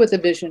helped me with a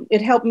vision.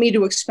 It helped me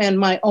to expand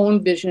my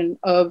own vision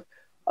of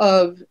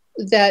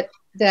that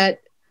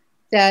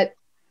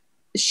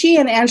she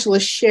and Angela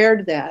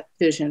shared that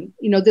vision.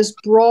 You know, this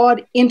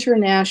broad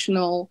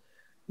international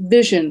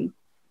vision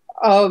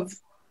of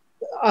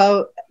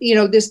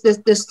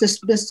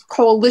this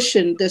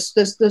coalition,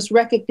 this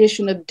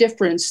recognition of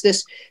difference,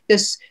 this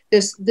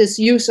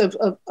use of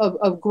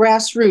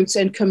grassroots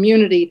and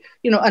community,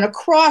 you know, and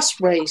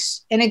across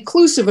race and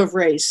inclusive of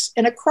race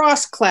and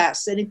across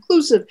class and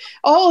inclusive,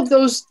 all of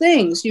those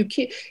things.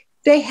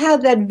 They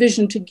had that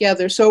vision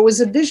together. So it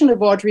was a vision of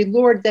Audre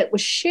Lorde that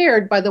was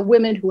shared by the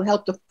women who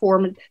helped to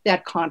form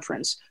that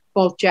conference,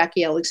 both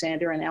Jackie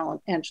Alexander and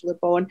Angela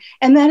Bowen.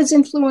 And that has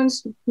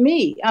influenced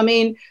me. I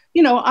mean,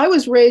 you know, I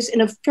was raised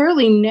in a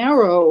fairly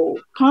narrow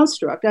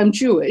construct. I'm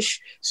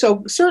Jewish.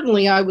 So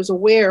certainly I was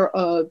aware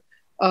of,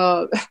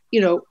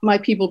 you know, my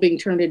people being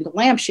turned into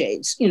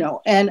lampshades, you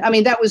know, and I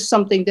mean, that was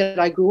something that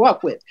I grew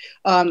up with.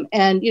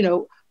 And, you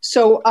know,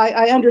 so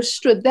I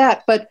understood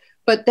that, but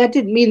that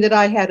didn't mean that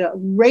I had a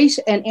race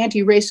and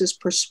anti-racist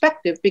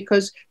perspective,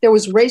 because there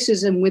was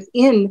racism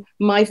within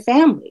my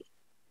family.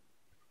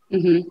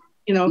 Mm-hmm.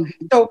 You know,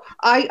 so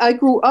I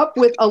grew up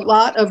with a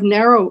lot of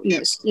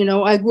narrowness. You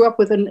know, I grew up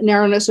with a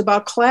narrowness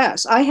about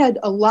class. I had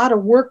a lot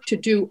of work to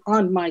do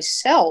on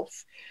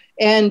myself.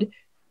 And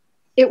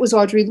it was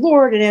Audre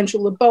Lorde and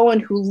Angela Bowen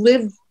who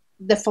lived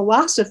the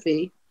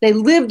philosophy. They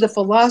lived the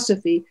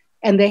philosophy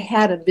and they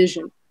had a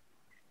vision.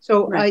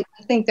 So right.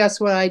 I think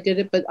that's why I did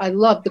it, but I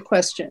love the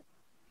question.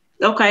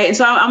 Okay, and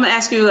so I'm going to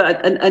ask you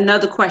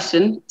another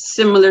question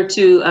similar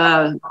to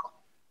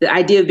the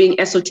idea of being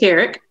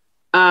esoteric.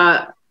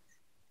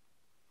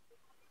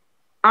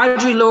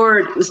 Audre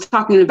Lorde was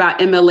talking about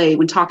MLA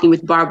when talking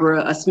with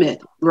Barbara Smith,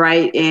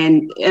 right?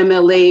 And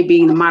MLA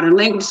being the Modern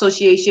Language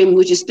Association,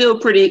 which is still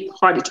pretty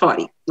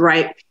hardy-toddy,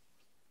 right?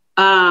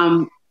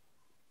 I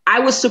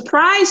was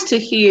surprised to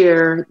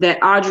hear that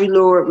Audre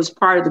Lorde was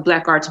part of the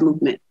Black Arts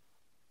Movement.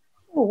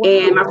 Oh, wow.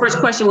 And my first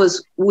question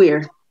was,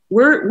 where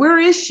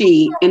is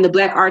she in the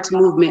Black Arts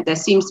Movement that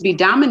seems to be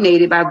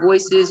dominated by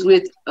voices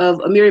of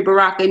Amiri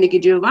Baraka and Nikki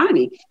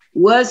Giovanni?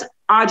 Was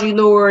Audre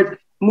Lorde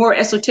more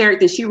esoteric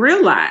than she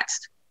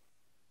realized?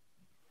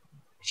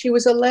 She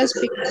was a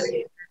lesbian.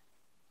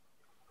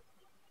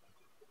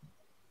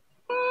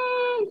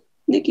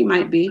 Nikki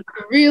might be. You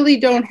really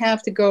don't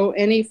have to go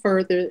any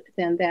further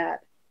than that.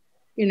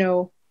 You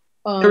know,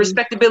 the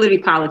respectability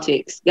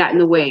politics got in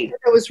the way.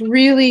 It was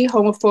really,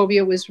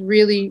 homophobia was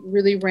really,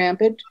 really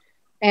rampant.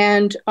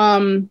 And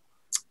I'm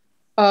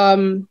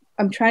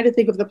trying to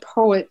think of the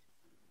poet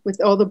with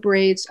all the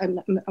braids.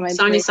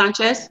 Sonia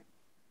Sanchez?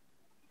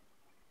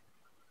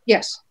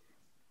 Yes.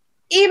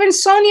 Even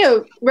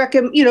Sonia,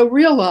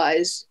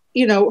 realized,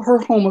 her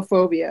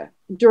homophobia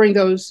during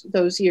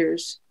those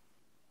years.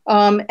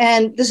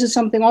 And this is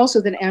something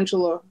also that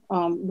Angela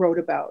wrote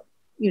about,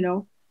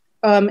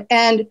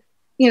 and,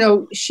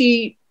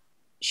 she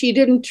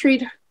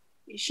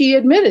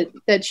admitted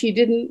that she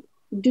didn't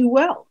do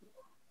well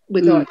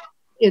with art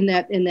in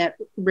that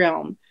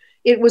realm.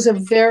 It was a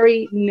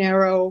very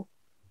narrow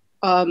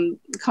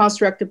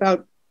construct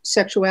about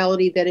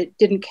sexuality, that it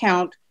didn't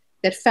count,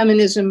 that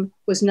feminism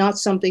was not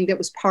something that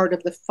was part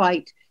of the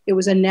fight. It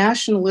was a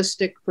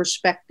nationalistic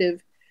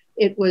perspective.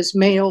 It was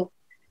male.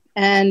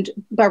 And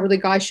Beverly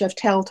Guy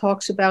Sheftel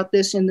talks about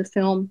this in the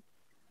film.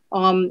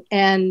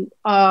 It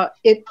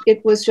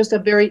was just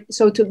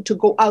to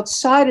go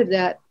outside of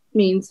that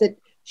means that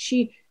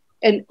she,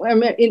 and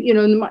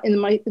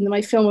in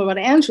my film about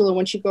Angela,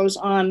 when she goes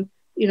on,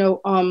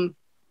 the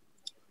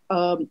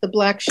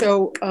Black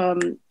show,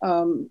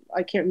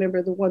 I can't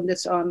remember the one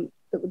that's on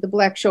the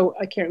Black show.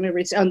 I can't remember.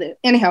 It's on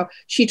anyhow,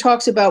 she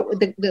talks about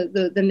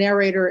the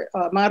narrator,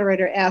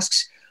 moderator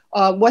asks,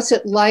 what's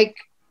it like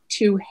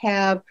to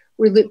have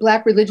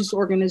Black religious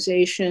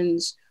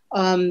organizations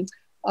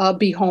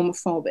be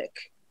homophobic?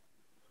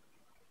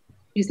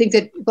 You think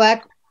that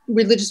Black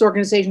religious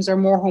organizations are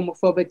more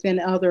homophobic than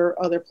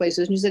other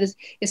places? And she said,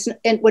 it's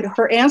and what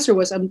her answer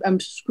was,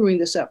 I'm screwing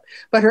this up,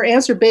 but her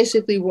answer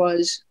basically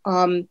was,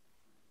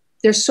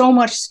 there's so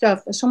much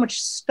stuff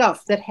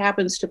that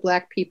happens to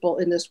Black people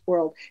in this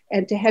world,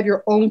 and to have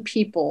your own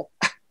people,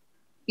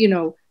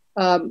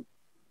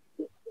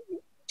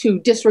 to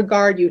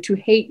disregard you, to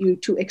hate you,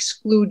 to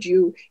exclude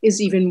you is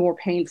even more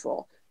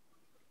painful.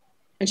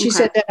 And she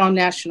said that on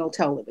national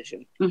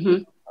television.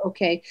 Mm-hmm.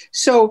 Okay,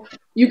 so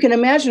you can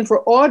imagine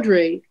for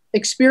Audre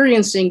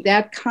experiencing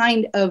that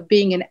kind of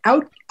being an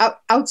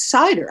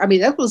outsider. I mean,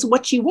 that was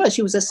what she was.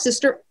 She was a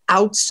sister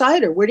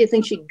outsider. Where do you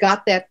think she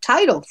got that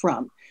title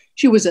from?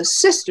 She was a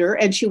sister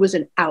and she was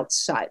an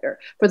outsider,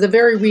 for the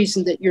very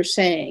reason that you're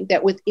saying,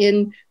 that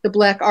within the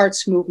Black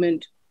arts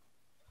movement,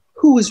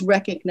 who is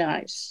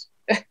recognized,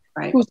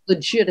 right, who's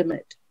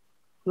legitimate.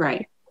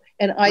 Right.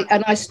 And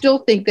I still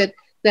think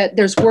that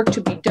there's work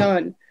to be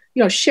done.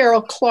 You know,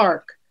 Cheryl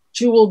Clark,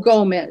 Jewel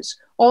Gomez,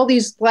 all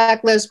these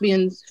Black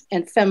lesbians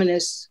and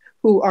feminists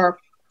who are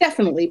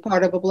definitely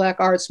part of a Black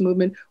arts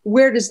movement.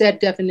 Where does that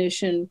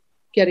definition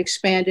get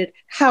expanded?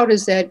 How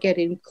does that get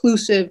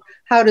inclusive?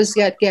 How does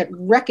that get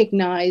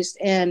recognized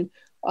and,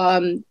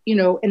 you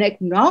know, and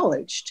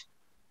acknowledged?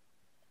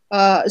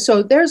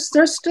 So there's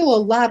still a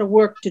lot of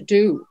work to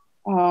do.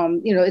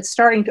 You know, it's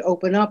starting to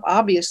open up,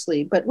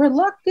 obviously, but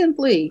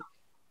reluctantly,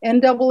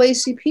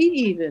 NAACP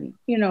even,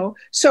 you know.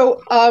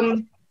 So,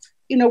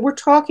 you know, we're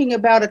talking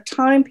about a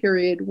time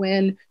period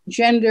when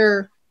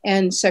gender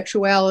and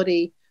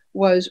sexuality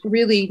was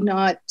really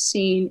not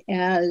seen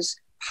as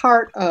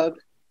part of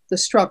the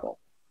struggle,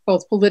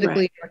 both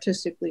politically and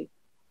artistically.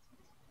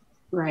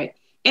 Right.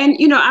 And,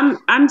 you know,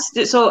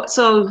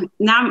 so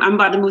now I'm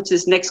about to move to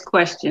this next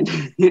question,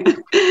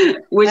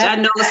 which I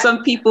know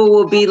some people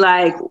will be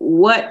like,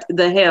 what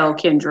the hell,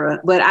 Kendra?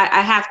 But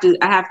I have to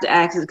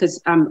ask it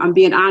because I'm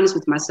being honest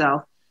with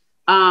myself.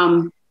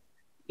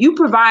 You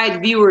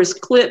provide viewers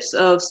clips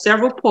of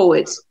several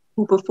poets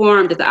who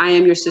performed at the I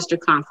Am Your Sister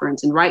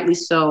conference, and rightly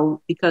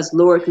so, because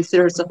Lorde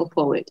considered herself a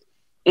poet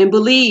and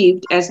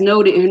believed, as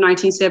noted in her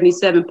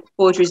 1977,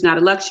 poetry is not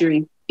a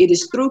luxury. It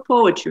is through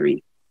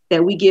poetry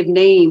that we give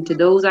name to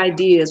those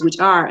ideas which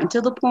are,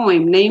 until the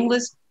poem,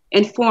 nameless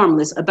and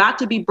formless, about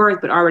to be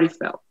birthed, but already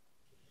felt.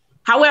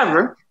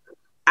 However,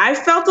 I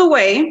felt a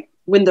way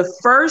when the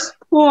first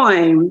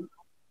poem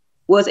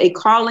was a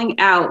calling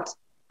out,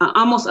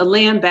 almost a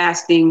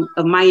lambasting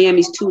of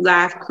Miami's 2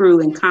 Live crew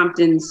and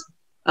Compton's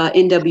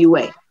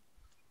NWA,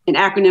 an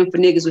acronym for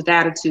niggas with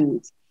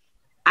attitudes.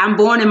 I'm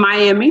born in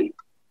Miami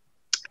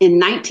in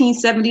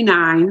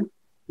 1979.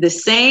 The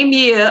same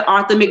year,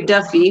 Arthur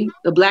McDuffie,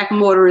 the Black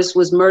motorist,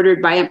 was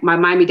murdered by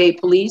Miami-Dade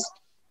police,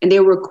 and they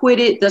were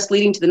acquitted, thus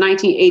leading to the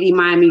 1980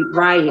 Miami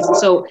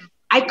riots. So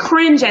I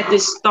cringe at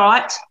this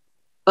thought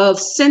of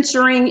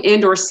censoring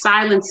and or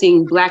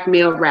silencing Black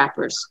male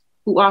rappers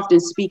who often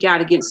speak out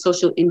against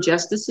social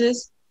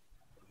injustices.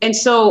 And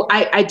so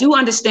I do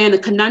understand the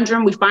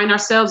conundrum we find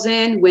ourselves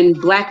in when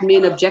Black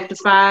men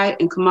objectify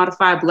and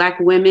commodify Black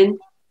women,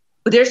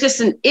 but there's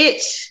just an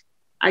itch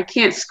I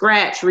can't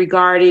scratch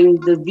regarding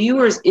the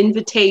viewer's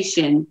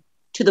invitation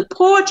to the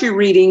poetry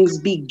readings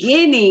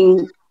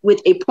beginning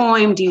with a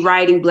poem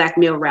deriding Black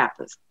male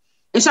rappers.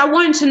 And so I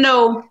wanted to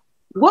know,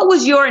 what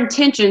was your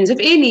intentions, if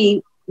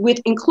any, with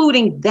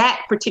including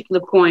that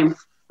particular poem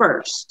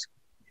first?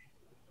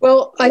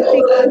 Well, I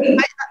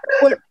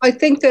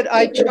think that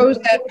I chose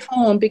that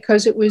poem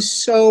because it was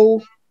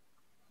so,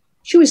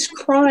 she was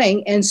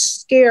crying and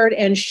scared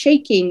and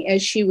shaking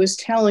as she was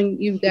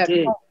telling you that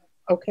poem.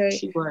 Okay.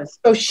 She was.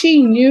 So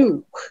she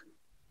knew,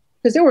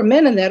 because there were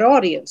men in that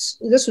audience.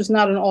 This was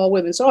not an all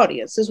women's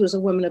audience. This was a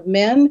woman of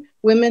men,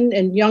 women,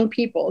 and young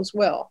people as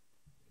well.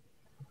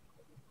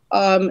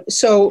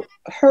 So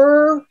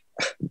her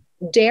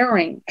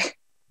daring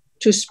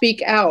to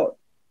speak out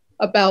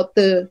about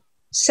the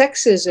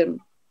sexism,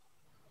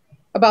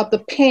 about the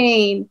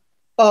pain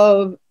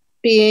of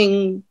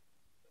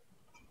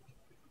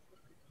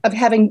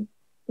having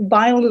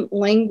violent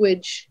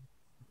language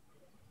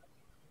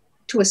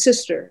to a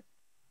sister.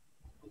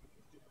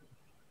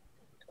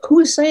 Who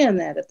was saying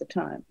that at the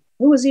time?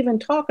 Who was even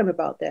talking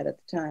about that at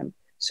the time?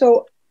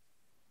 So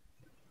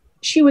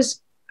she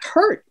was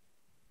hurt.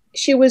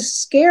 She was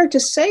scared to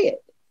say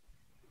it.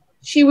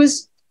 She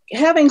was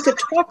having to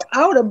talk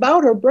out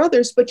about her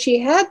brothers, but she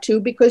had to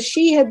because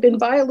she had been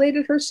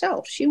violated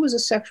herself. She was a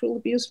sexual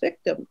abuse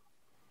victim.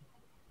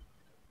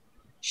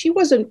 She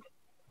wasn't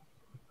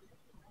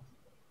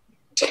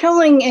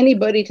telling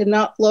anybody to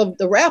not love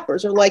the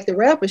rappers or like the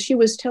rappers. She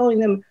was telling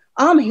them,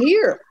 I'm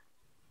here.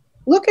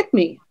 Look at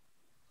me.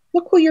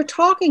 Look who you're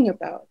talking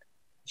about.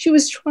 She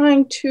was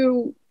trying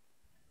to,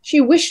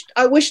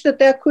 I wish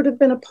that could have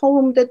been a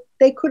poem that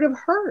they could have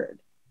heard.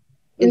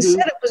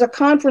 Instead, it was a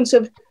conference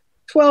of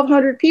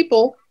 1,200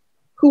 people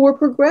who were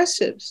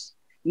progressives.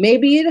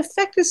 Maybe it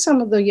affected some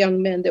of the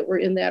young men that were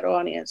in that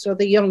audience or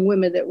the young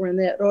women that were in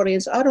that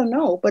audience. I don't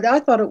know, but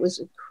I thought it was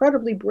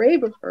incredibly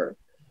brave of her,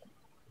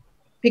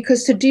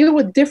 because to deal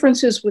with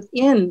differences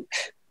within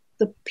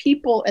the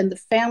people and the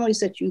families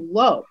that you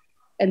love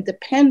and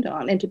depend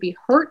on, and to be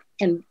hurt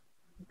and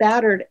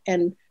battered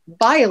and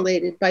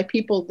violated by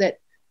people that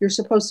you're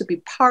supposed to be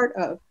part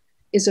of,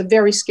 is a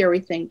very scary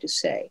thing to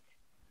say.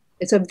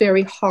 It's a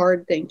very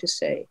hard thing to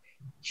say.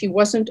 She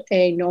wasn't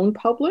a known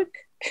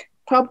public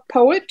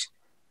poet.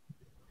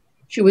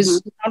 She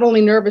was not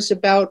only nervous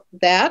about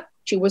that,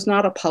 she was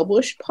not a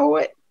published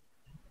poet.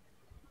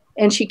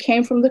 And she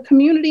came from the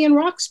community in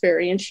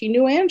Roxbury, and she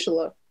knew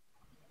Angela.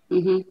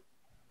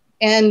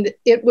 And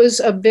it was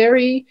a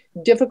very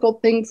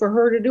difficult thing for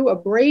her to do, a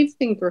brave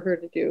thing for her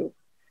to do.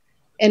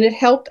 And it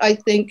helped, I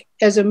think,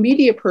 as a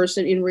media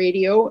person in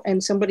radio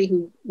and somebody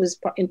who was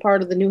in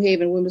part of the New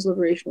Haven Women's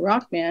Liberation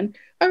Rock Band,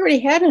 I already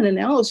had an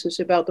analysis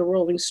about the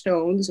Rolling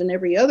Stones and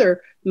every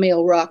other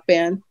male rock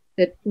band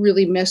that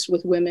really messed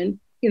with women.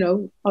 You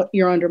know,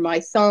 You're Under My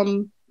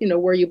Thumb, you know,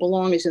 Where You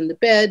Belong Is in the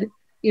Bed.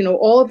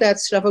 all of that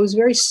stuff. I was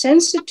very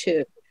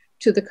sensitive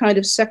to the kind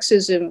of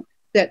sexism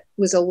that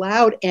was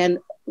allowed, and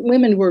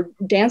women were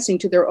dancing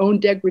to their own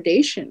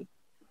degradation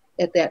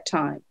at that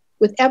time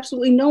with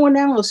absolutely no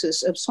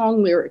analysis of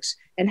song lyrics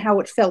and how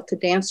it felt to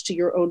dance to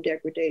your own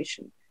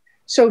degradation.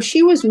 So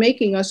she was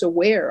making us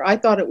aware. I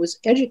thought it was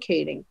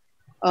educating.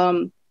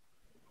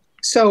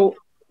 So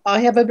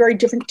I have a very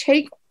different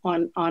take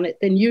on it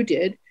than you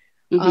did.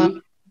 Mm-hmm.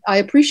 I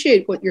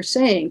appreciate what you're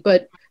saying,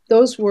 but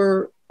those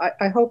were,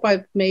 I hope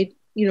I've made,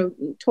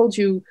 told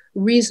you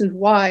reasons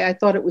why I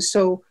thought it was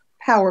so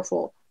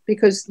powerful,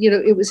 because,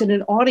 it was in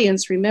an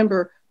audience,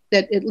 remember,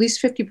 that at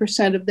least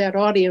 50% of that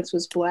audience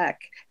was Black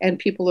and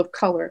people of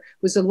color.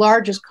 It was the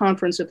largest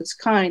conference of its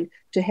kind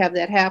to have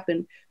that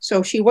happen.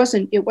 So it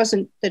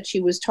wasn't that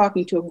she was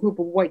talking to a group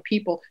of white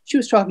people. She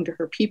was talking to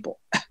her people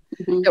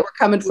mm-hmm. that were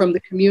coming from the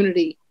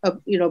community of,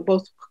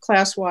 both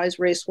class-wise,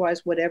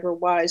 race-wise,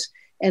 whatever-wise.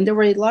 And there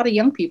were a lot of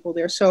young people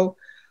there. So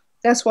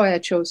that's why I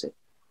chose it.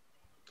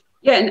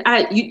 Yeah,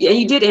 and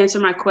you did answer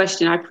my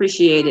question. I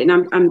appreciate it,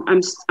 and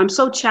I'm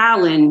so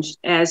challenged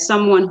as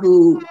someone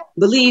who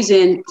believes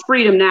in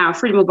freedom now,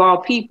 freedom of all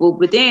people,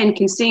 but then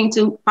can seem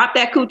to pop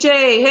that coochie.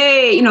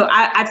 Hey,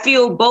 I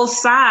feel both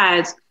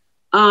sides.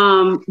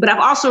 But I've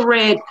also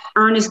read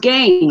Ernest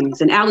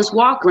Gaines and Alice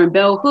Walker and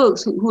Bell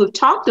Hooks who have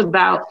talked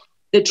about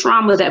the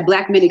trauma that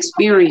Black men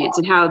experience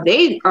and how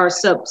they are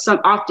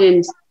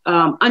often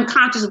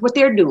unconscious of what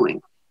they're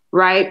doing,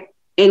 right?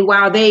 And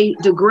while they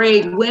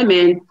degrade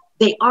women,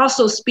 they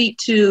also speak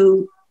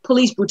to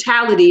police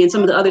brutality and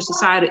some of the other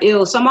societal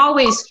ills. So I'm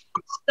always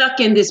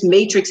stuck in this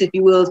matrix, if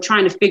you will, of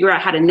trying to figure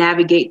out how to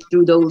navigate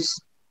through those,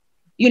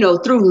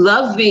 through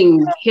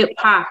loving hip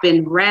hop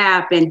and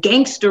rap and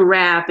gangster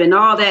rap and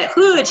all that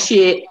hood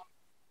shit,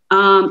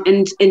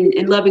 and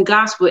loving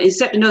gospel,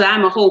 except to know that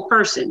I'm a whole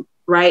person,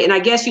 right? And I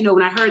guess,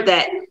 when I heard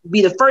that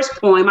be the first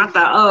poem, I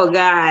thought, oh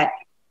God,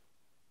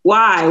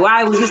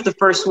 why was this the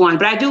first one?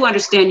 But I do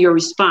understand your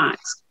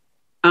response.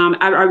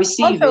 I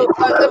received also,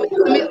 it.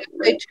 Let me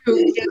say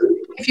too,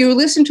 if you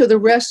listen to the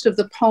rest of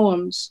the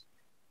poems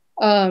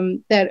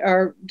that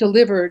are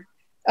delivered,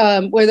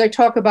 where they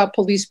talk about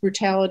police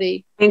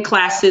brutality and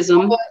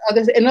classism.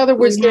 In other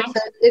words, mm-hmm.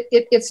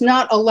 It's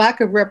not a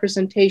lack of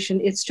representation.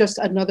 It's just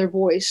another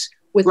voice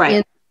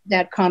within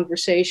that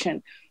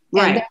conversation.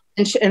 Right.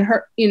 And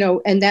her,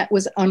 and that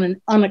was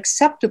an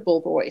unacceptable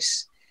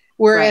voice.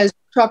 Whereas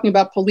talking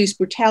about police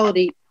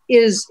brutality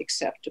is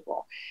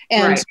acceptable.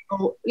 And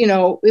so,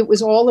 it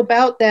was all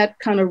about that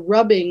kind of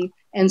rubbing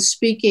and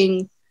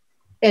speaking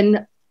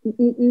and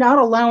not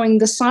allowing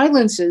the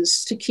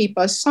silences to keep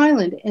us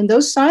silent. And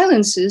those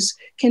silences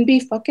can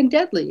be fucking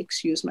deadly,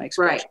 excuse my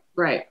expression.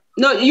 Right.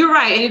 No, you're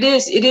right. And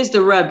it is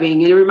the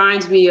rubbing. And it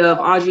reminds me of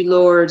Audre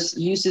Lorde's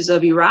uses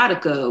of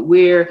erotica,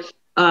 where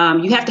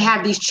you have to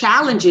have these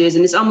challenges,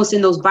 and it's almost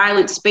in those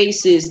violent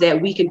spaces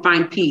that we can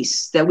find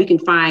peace, that we can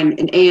find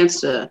an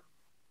answer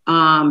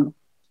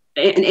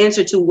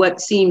to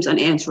what seems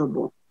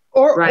unanswerable.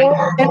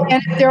 And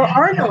if there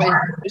are no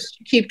answers,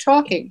 keep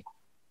talking.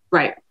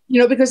 Right.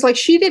 Because like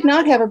she did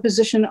not have a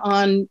position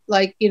on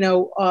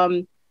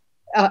S&M.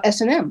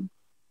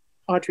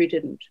 Audre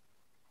didn't.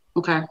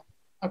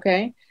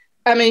 Okay.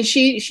 I mean,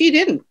 she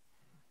didn't.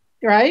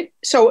 Right.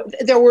 So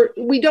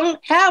we don't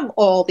have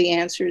all the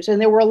answers.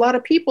 And there were a lot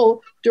of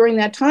people during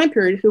that time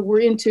period who were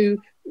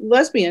into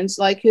lesbians,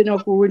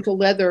 who were into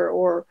leather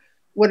or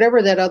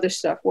whatever that other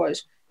stuff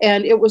was.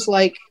 And it was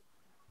like,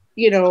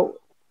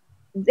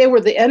 they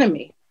were the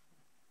enemy.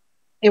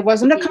 It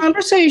wasn't a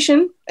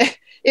conversation.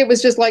 It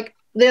was just like,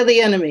 they're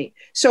the enemy.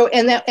 So,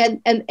 and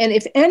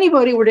if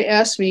anybody were to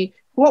ask me,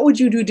 what would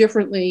you do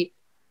differently?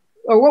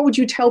 Or what would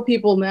you tell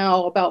people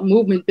now about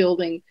movement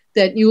building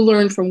that you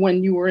learned from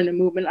when you were in a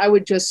movement? I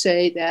would just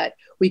say that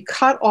we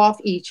cut off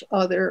each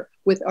other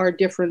with our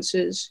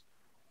differences.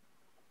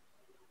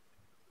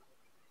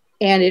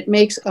 And it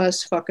makes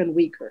us fucking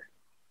weaker.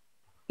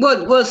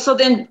 Well, so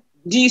then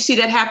do you see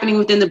that happening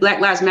within the Black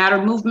Lives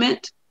Matter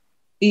movement?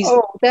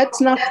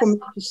 That's not for me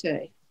to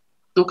say.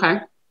 Okay.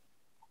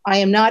 I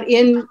am a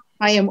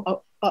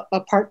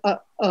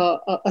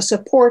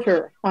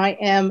supporter. I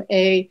am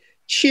a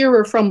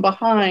cheerer from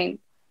behind,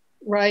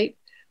 right?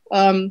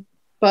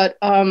 But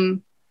I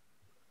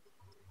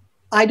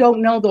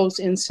don't know those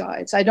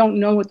insides. I don't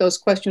know what those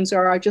questions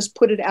are. I just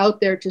put it out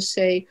there to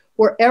say,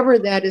 wherever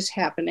that is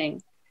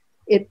happening,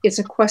 it's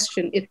a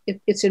question.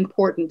 It's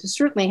important. It's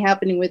certainly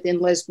happening within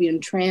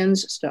lesbian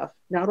trans stuff,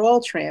 not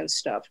all trans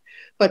stuff,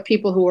 but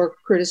people who are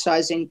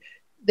criticizing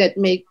that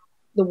make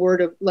the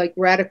word of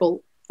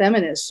radical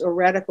feminists or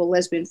radical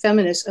lesbian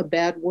feminists a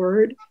bad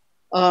word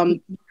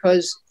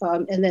because,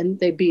 and then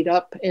they beat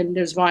up and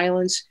there's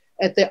violence.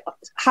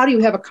 How do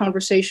you have a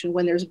conversation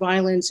when there's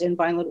violence and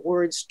violent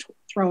words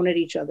thrown at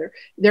each other?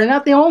 They're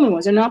not the only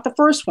ones. They're not the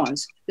first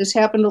ones. This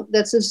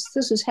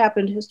has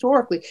happened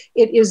historically.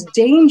 It is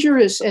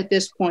dangerous at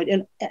this point.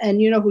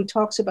 And who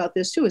talks about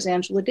this too is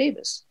Angela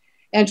Davis.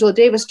 Angela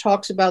Davis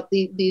talks about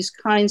these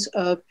kinds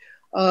of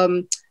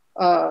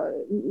how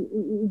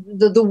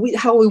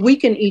we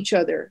weaken each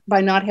other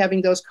by not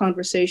having those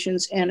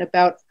conversations, and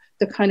about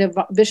the kind of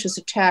vicious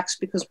attacks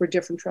because we're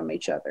different from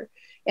each other.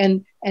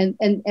 And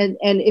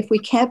if we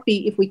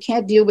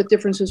can't deal with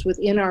differences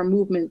within our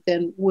movement,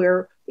 then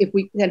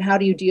how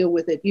do you deal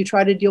with it? You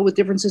try to deal with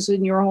differences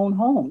in your own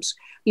homes,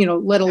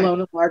 let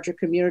alone a larger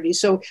community.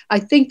 So I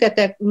think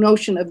that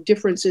notion of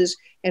differences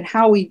and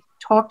how we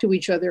talk to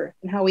each other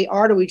and how we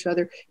are to each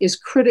other is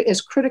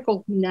as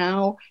critical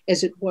now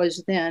as it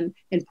was then,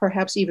 and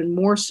perhaps even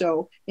more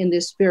so in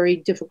this very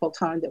difficult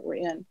time that we're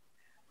in.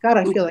 God,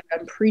 I feel like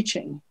I'm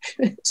preaching.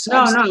 It's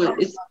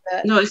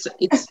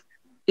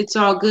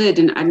all good,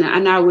 and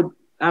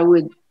I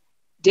would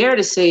dare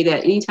to say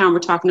that anytime we're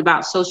talking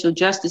about social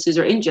justices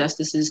or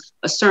injustices,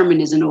 a sermon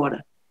is in order.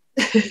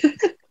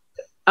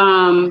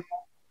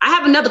 I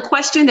have another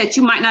question that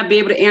you might not be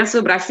able to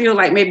answer, but I feel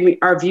like maybe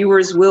our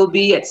viewers will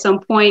be at some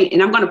point,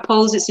 and I'm going to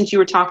pose it since you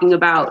were talking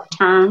about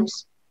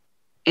terms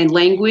and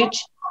language.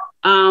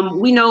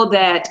 We know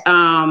that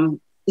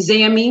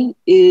ZAMI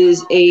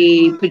is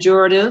a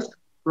pejorative,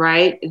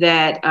 right,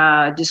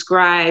 that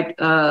described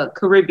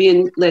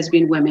Caribbean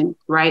lesbian women,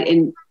 right,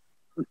 and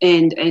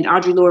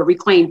Audre Lorde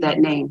reclaimed that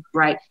name,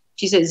 right.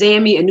 She said,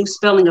 ZAMI, a new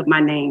spelling of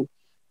my name.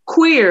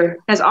 Queer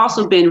has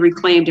also been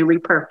reclaimed and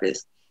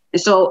repurposed.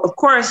 And so, of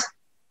course,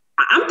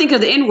 I'm thinking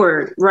of the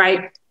N-word, right?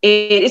 And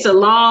it's a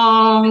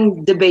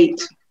long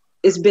debate.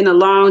 It's been a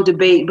long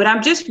debate, but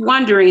I'm just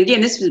wondering,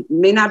 again, this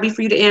may not be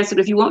for you to answer,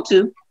 but if you want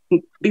to,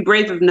 be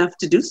brave enough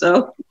to do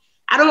so.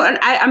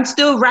 I'm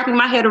still wrapping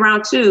my head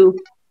around too,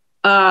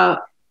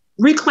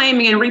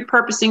 reclaiming and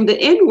repurposing the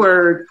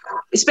N-word,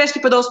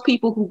 especially for those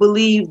people who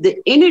believe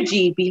the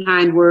energy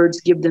behind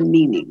words give them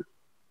meaning.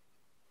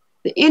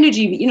 The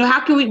energy, how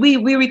can we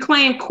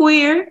reclaim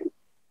queer?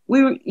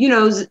 Audre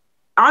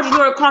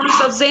Lorde called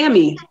herself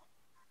ZAMI.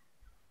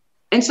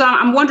 And so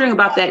I'm wondering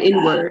about that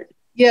N-word.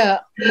 Yeah,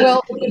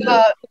 well,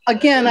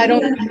 again, I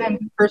don't think I'm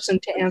the person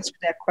to answer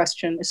that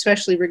question,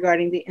 especially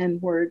regarding the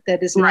N-word.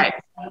 That is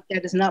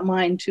not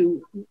mine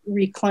to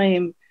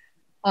reclaim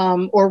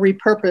or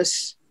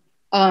repurpose.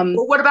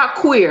 Well, what about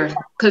queer?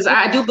 Because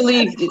I do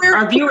believe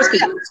our viewers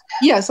can.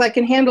 Yes, I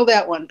can handle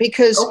that one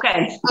because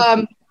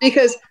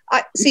because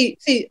I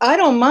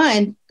don't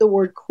mind the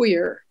word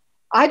queer.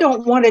 I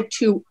don't want it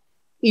to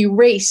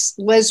erase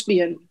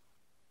lesbian.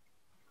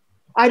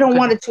 I don't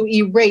want it to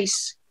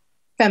erase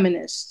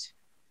feminist.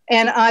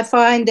 And I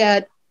find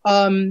that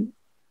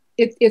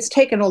it's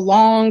taken a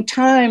long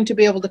time to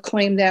be able to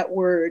claim that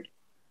word.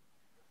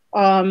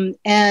 Now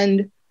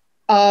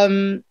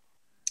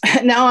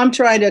I'm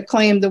trying to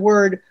claim the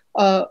word.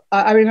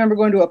 I remember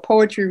going to a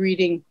poetry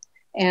reading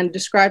and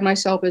described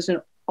myself as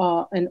an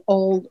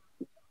old.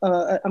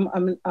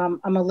 I'm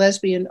a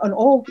lesbian, an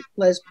old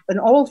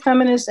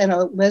feminist and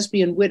a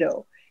lesbian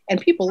widow, and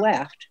people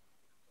laughed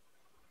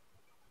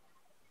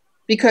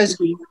because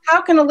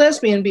how can a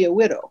lesbian be a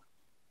widow?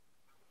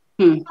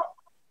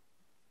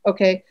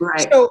 Okay,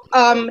 right. So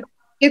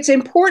it's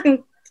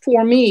important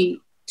for me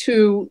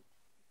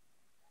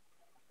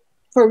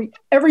for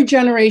every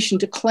generation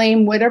to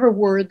claim whatever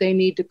word they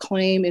need to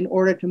claim in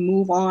order to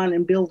move on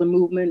and build a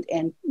movement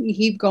and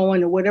keep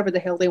going or whatever the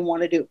hell they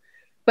want to do,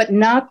 but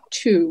not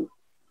to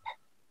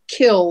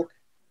kill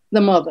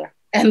the mother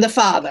and the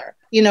father,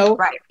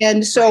 Right.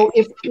 And so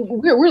if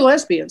we're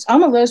lesbians,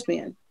 I'm a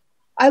lesbian.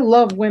 I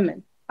love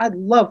women.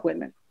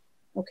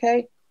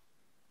 Okay.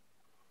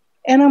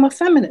 And I'm a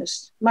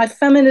feminist. My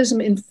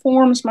feminism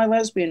informs my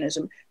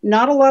lesbianism.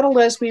 Not a lot of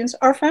lesbians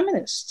are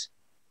feminists.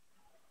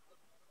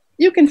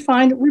 You can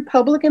find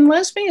Republican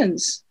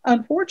lesbians,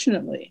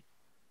 unfortunately.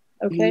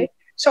 Okay.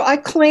 So I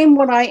claim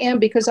what I am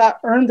because I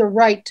earned the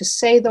right to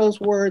say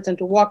those words and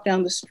to walk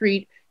down the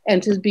street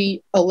and to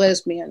be a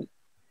lesbian.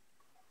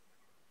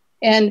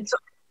 And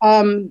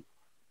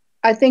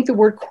I think the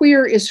word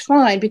queer is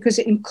fine because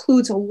it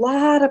includes a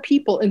lot of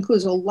people,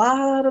 includes a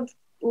lot of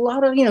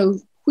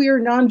queer,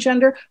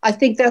 non-gender. I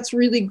think that's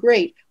really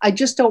great. I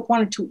just don't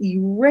want it to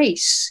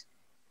erase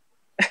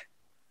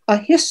a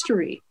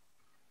history,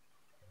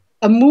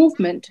 a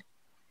movement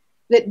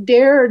that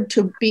dared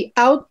to be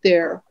out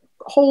there,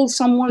 hold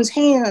someone's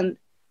hand,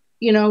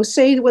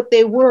 say what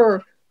they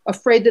were,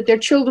 afraid that their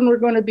children were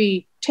going to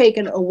be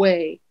taken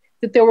away,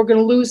 that they were going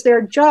to lose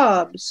their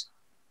jobs.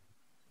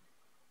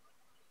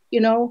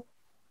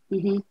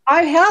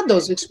 I had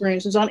those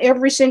experiences on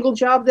every single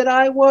job that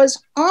I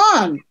was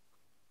on.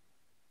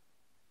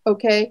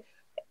 Okay.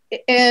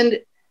 And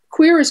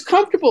queer is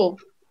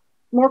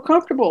more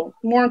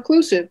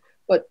inclusive,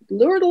 but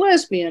Lord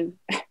lesbian,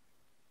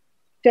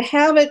 to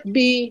have it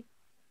be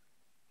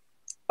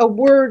a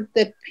word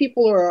that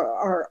people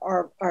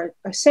are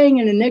saying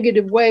in a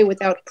negative way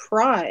without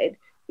pride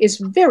is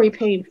very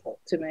painful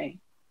to me.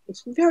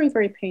 It's very,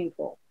 very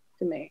painful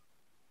to me.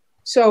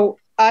 So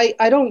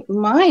I don't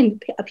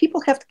mind. People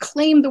have to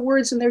claim the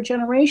words in their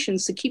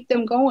generations to keep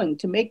them going,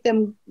 to make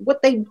them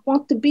what they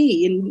want to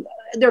be in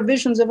their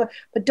visions of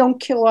but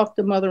don't kill off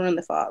the mother and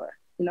the father,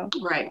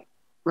 Right.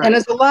 And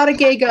there's a lot of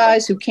gay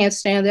guys who can't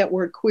stand that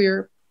word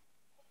queer.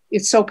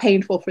 It's so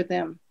painful for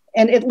them.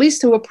 and at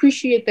least to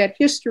appreciate that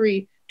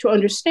history, to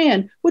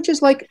understand, which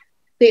is like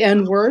the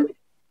N word.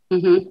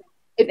 Mm-hmm.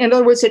 In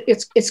other words,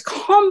 it's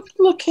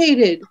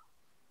complicated.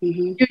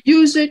 Mm-hmm. You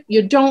use it,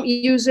 you don't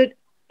use it,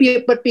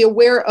 but be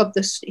aware of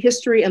the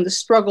history and the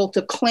struggle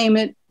to claim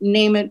it,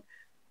 name it,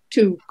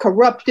 to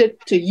corrupt it,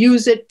 to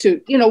use it,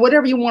 to,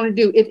 whatever you want to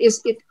do.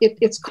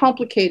 It's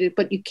complicated,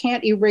 but you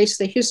can't erase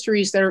the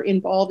histories that are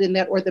involved in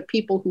that, or the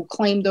people who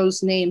claim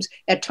those names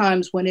at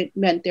times when it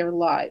meant their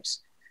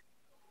lives.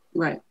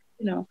 Right.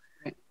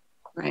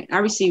 Right. I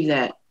received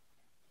that.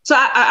 So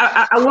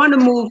I want to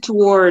move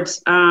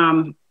towards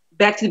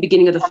back to the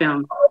beginning of the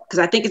film, because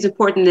I think it's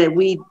important that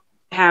we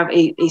have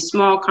a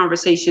small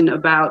conversation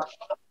about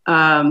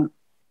the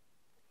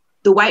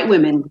white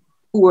women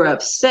who were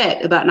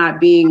upset about not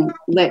being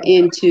let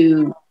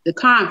into the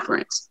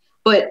conference.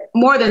 But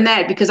more than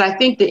that, because I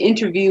think the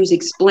interviews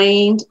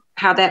explained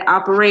how that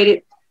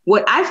operated.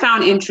 What I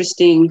found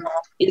interesting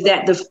is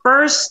that the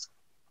first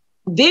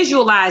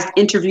visualized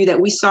interview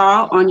that we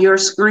saw on your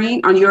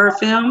screen, on your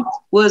film,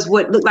 was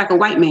what looked like a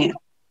white man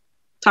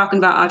talking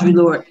about Audre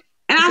Lorde.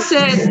 And I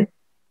said,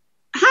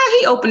 how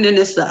he opening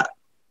this up?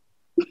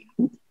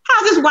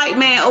 How's this white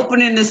man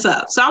opening this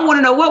up? So I want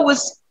to know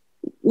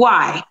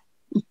why?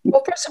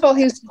 Well, first of all,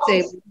 he was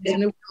disabled. He's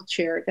in a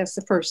wheelchair. That's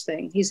the first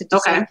thing. He's a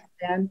disabled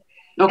man.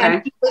 Okay. And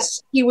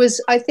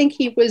I think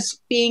he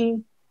was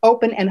being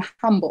open and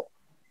humble,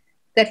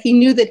 that he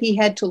knew that he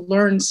had to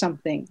learn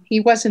something. He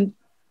wasn't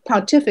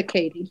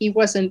pontificating. He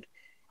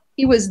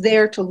was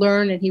there to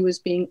learn, and he was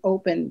being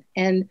open.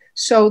 And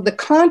so the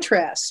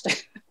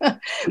contrast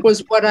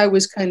was what I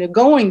was kind of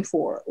going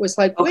for. It was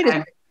like, wait a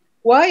minute,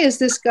 why is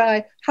this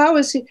guy, how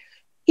is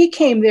he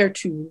came there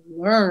to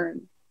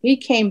learn. He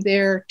came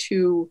there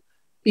to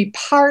be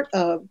part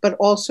of, but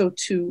also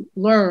to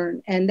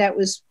learn. And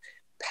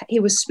he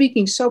was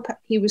speaking so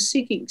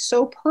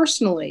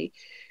personally.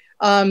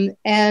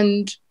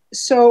 And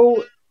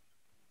so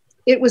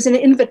it was an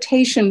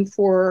invitation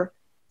for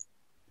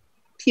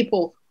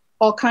people,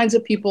 all kinds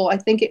of people. I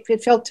think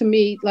it felt to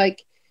me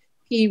like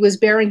he was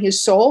bearing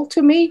his soul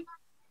to me.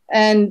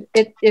 And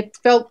it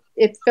felt,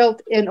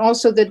 and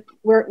also that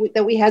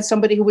we had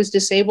somebody who was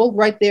disabled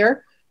right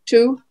there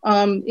too.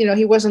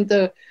 He wasn't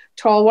the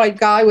tall white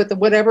guy with the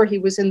whatever, he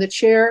was in the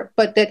chair,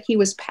 but that he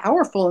was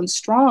powerful and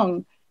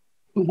strong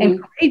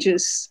and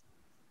courageous.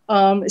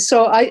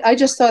 So I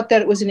just thought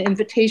that it was an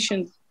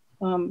invitation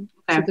to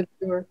the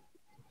viewer.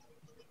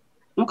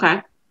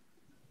 Okay.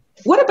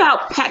 What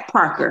about Pat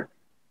Parker?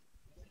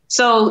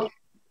 So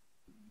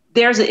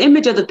there's an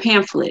image of the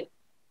pamphlet,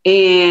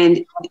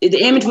 and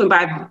the image went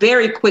by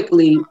very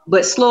quickly,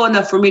 but slow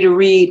enough for me to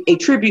read a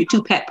tribute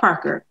to Pat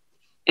Parker.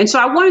 And so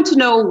I wanted to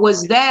know,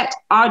 was that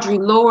Audre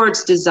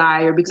Lorde's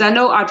desire? Because I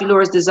know Audre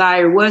Lorde's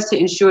desire was to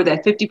ensure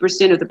that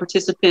 50% of the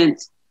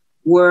participants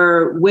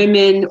were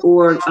women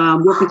or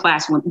working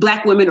class women,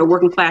 Black women or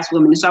working class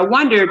women. And so I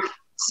wondered,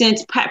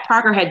 since Pat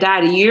Parker had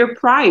died a year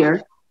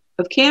prior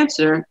of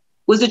cancer,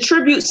 was the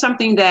tribute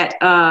something that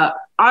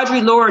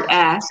Audre Lorde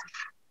asked?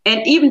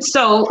 And even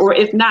so, or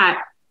if not,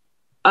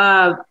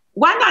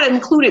 why not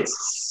include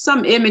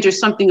some image or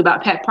something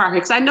about Pat Parker?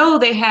 Because I know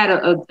they had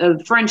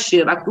a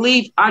friendship. I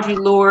believe Audre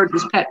Lorde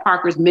was Pat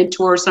Parker's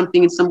mentor or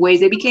something in some ways.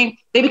 They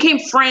became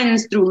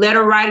friends through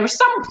letter writing, or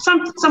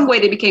some way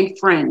they became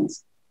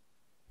friends.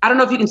 I don't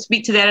know if you can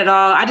speak to that at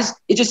all.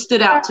 It just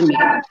stood out to me.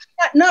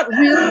 Not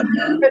really.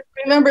 But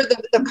remember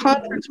the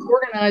conference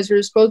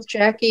organizers, both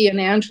Jackie and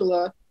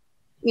Angela,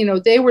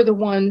 they were the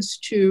ones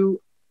to,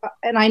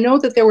 and I know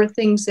that there were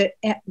things that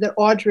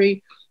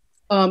Audre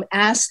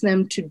asked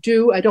them to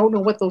do. I don't know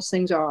what those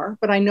things are,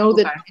 but I know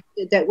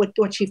that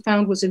what she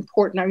found was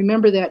important. I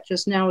remember that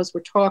just now as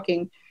we're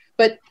talking,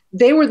 but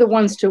they were the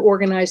ones to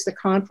organize the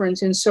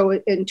conference. And so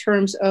in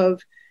terms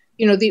of,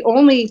 the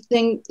only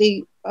thing,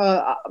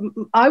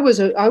 I was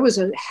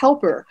a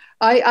helper.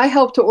 I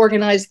helped to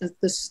organize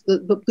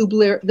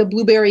the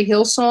Blueberry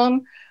Hill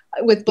song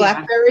with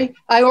Blackberry. Yeah.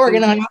 I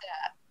organized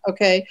that.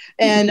 Okay.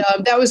 And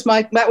that was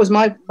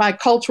my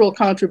cultural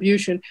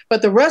contribution,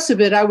 but the rest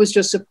of it, I was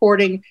just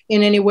supporting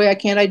in any way I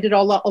can. I did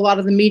a lot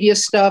of the media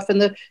stuff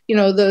and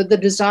the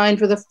design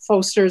for the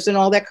posters and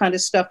all that kind of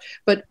stuff.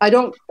 But I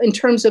don't, in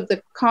terms of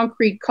the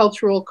concrete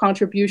cultural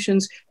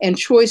contributions and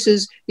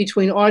choices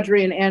between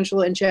Audre and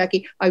Angela and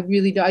Jackie, I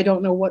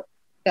don't know what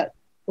that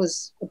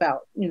was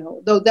about,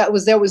 though that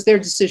was their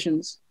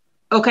decisions.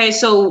 Okay,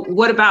 so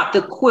what about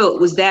the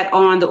quilt? Was that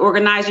on the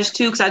organizers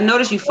too? Because I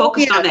noticed you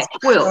focused on that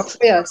quilt.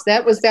 Yes,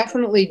 that was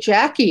definitely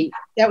Jackie.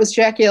 That was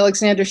Jackie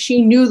Alexander.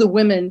 She knew the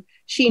women.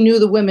 She knew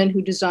the women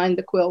who designed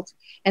the quilt,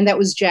 and that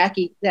was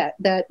Jackie that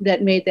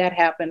made that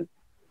happen.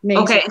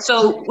 Amazing. Okay,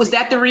 so was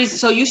that the reason?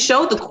 So you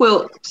showed the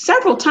quilt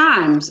several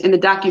times in the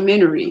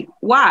documentary.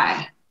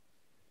 Why?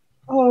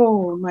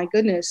 Oh my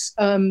goodness.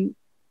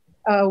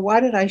 Why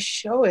did I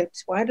show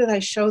it? Why did I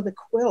show the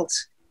quilt?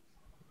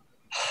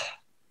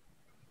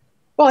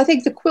 Well, I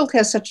think the quilt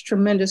has such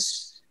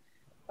tremendous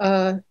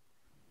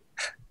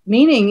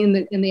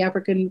meaning in the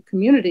African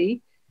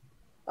community,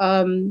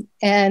 and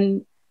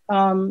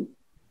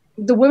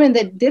the women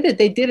that did it,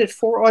 they did it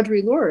for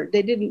Audre Lorde.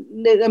 They didn't,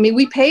 I mean,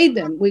 we paid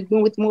them with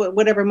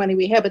whatever money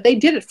we had, but they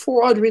did it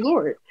for Audre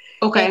Lorde.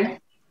 Okay.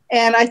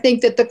 And I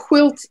think that the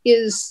quilt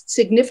is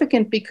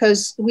significant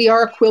because we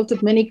are a quilt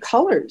of many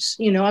colors.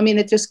 You know, I mean,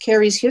 it just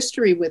carries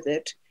history with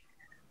it.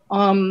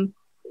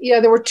 Yeah,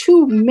 there were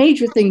two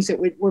major things that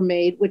were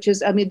made, which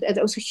is, I mean,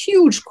 it was a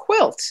huge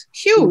quilt,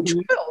 huge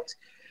quilt.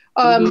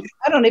 I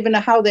don't even know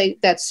how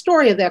that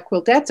story of that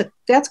quilt, that's a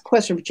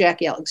question for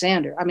Jackie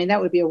Alexander. I mean,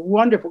 that would be a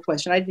wonderful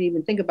question. I didn't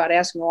even think about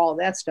asking her all of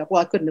that stuff.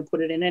 Well, I couldn't have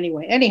put it in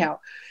anyway. Anyhow,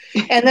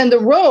 and then the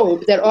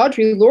robe that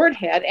Audre Lorde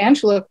had,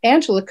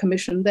 Angela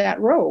commissioned that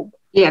robe.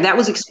 Yeah, that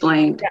was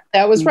explained.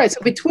 That was right.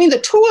 So between the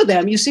two of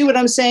them, you see what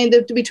I'm saying?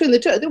 Between the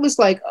two, it was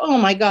like, oh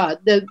my God,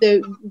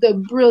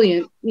 the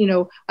brilliant, you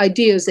know,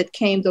 ideas that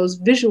came, those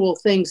visual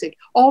things,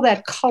 all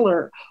that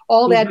color,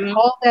 all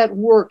that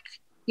work,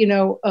 you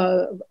know,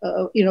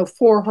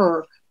 for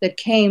her that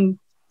came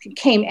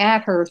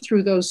at her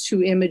through those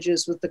two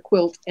images with the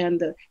quilt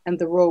and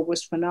the robe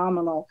was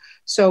phenomenal.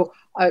 So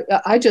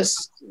I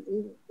just,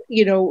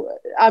 you know,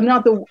 I'm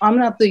not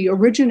the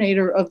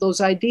originator of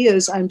those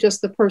ideas. I'm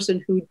just the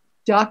person who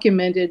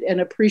documented and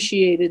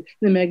appreciated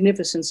the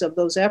magnificence of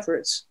those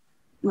efforts.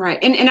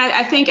 Right. And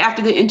I think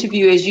after the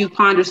interview, as you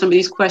ponder some of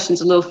these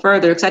questions a little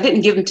further, because I didn't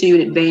give them to you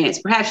in advance,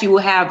 perhaps you will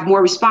have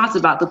more response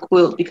about the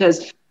quilt,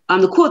 because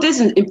the quilt is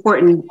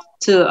important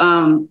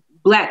to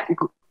Black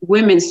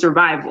women's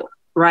survival,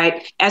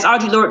 right? As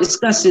Audre Lorde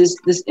discusses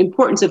this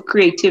importance of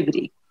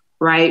creativity,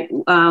 right?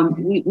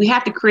 We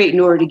have to create in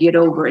order to get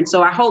over. And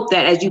so I hope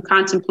that as you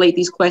contemplate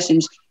these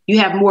questions, you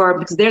have more,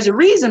 because there's a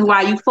reason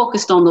why you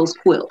focused on those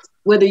quilts,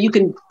 whether you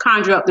can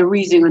conjure up the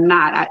reason or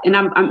not.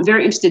 I'm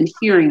very interested in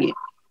hearing it.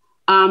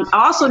 I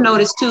also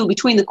noticed too,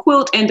 between the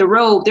quilt and the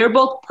robe, they're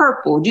both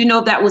purple. Do you know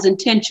if that was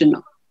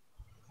intentional?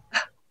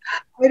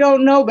 I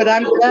don't know, but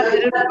I'm glad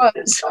that it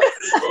was.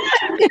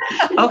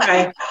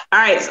 Okay. All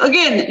right. So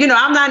again, you know,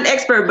 I'm not an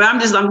expert, but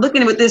I'm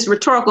looking with this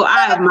rhetorical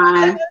eye of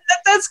mine.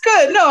 That's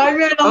good. No, I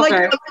really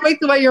like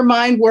the way your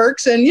mind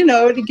works, and you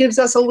know, it gives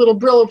us a little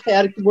Brillo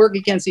pad to work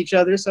against each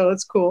other, so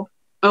it's cool.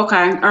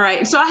 Okay. All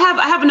right. So I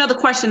have another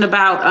question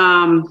about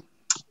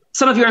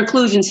some of your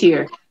inclusions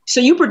here. So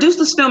you produced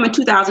this film in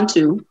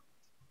 2002,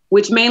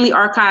 which mainly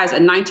archives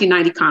a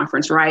 1990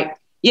 conference, right?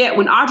 Yet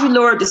when Audre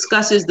Lorde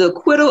discusses the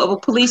acquittal of a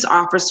police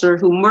officer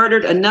who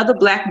murdered another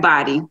Black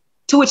body,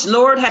 to which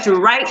Lorde had to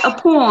write a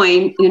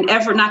poem in an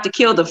effort not to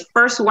kill the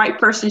first white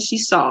person she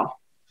saw,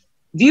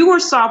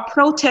 viewers saw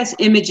protest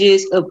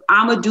images of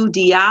Amadou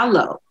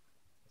Diallo,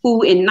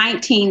 who in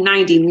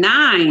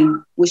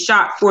 1999 was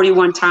shot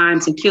 41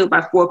 times and killed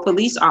by 4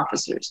 police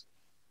officers.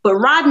 But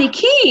Rodney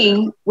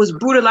King was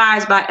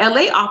brutalized by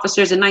LA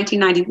officers in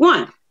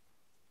 1991.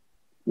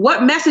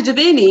 What message, if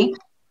any,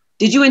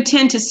 did you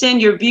intend to send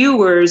your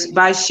viewers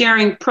by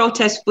sharing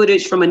protest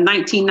footage from a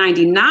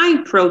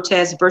 1999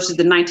 protest versus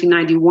the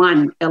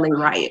 1991 LA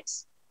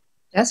riots?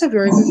 That's a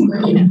very good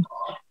question.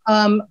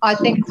 I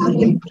think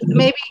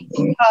maybe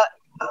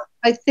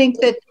I think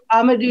that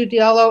Amadou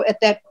Diallo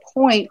at that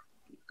point,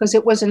 because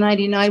it was in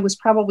 99, was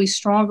probably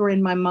stronger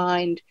in my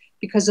mind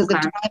because of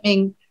the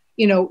timing.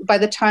 You know, by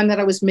the time that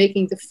I was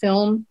making the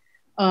film,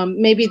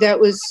 maybe that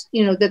was,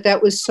 you know,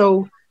 that was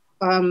so.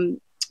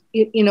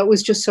 It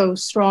was just so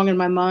strong in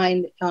my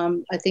mind.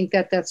 I think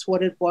that's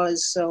what it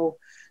was. So,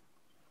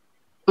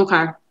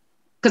 okay.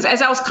 Because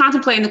as I was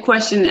contemplating the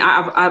question,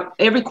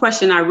 every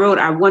question I wrote,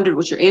 I wondered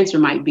what your answer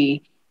might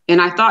be. And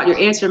I thought your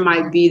answer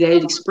might be that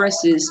it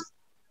expresses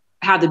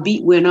how the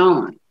beat went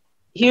on.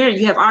 Here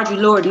you have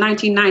Audre Lorde,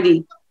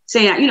 1990,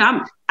 saying, you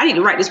know, I need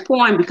to write this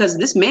poem because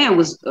this man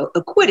was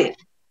acquitted.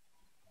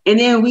 And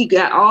then we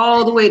got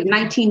all the way to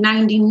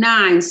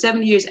 1999,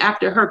 7 years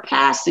after her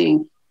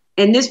passing.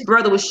 And this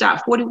brother was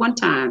shot 41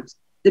 times.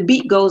 The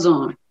beat goes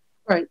on.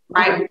 Right.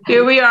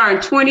 Here we are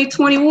in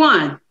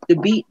 2021. The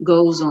beat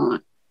goes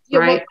on. Yeah,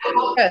 right.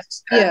 Well,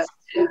 yes. Yeah.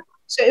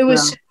 So it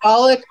was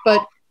symbolic,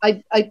 but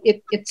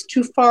it's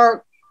too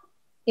far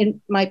in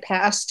my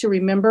past to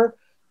remember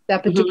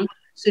that particular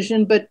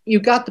decision. But you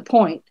got the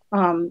point.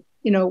 You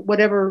know,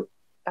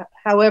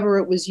 however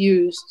it was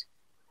used.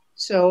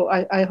 So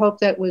I hope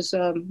that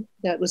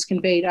was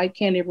conveyed. I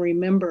can't even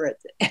remember it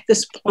at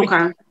this point.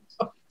 Okay.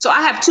 So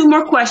I have 2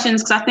 more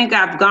questions because I think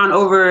I've gone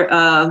over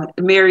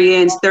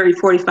Marianne's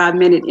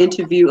 45-minute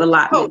interview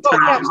allotment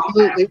time.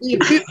 Absolutely.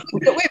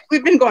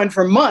 We've been going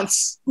for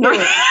months.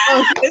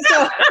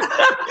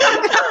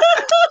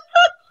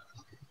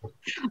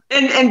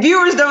 And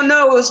viewers don't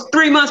know it was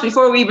 3 months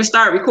before we even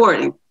start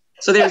recording.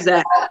 So there's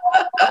that.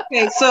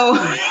 Okay, so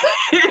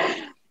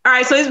all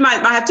right, so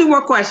I have 2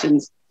 more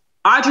questions.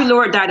 Audre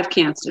Lorde died of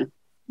cancer.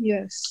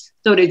 Yes.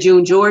 So did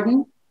June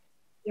Jordan.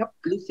 Yep.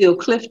 Lucille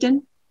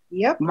Clifton.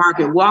 Yep.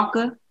 Margaret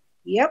Walker.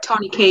 Yep.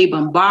 Tony K.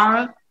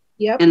 Bombara.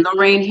 Yep. And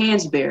Lorraine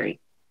Hansberry.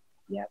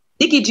 Yep.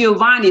 Nikki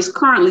Giovanni is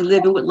currently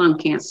living with lung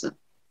cancer.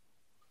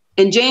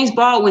 And James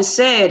Baldwin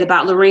said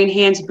about Lorraine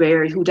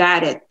Hansberry, who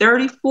died at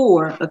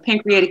 34 of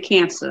pancreatic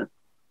cancer,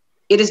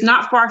 it is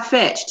not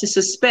far-fetched to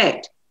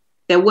suspect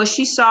that what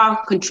she saw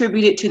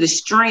contributed to the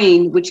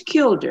strain which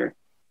killed her.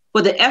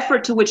 For the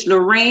effort to which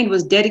Lorraine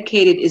was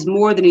dedicated is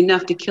more than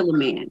enough to kill a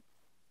man.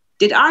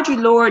 Did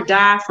Audre Lorde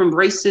die from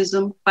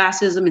racism,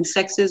 classism, and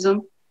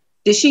sexism?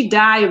 Did she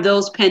die of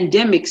those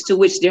pandemics to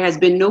which there has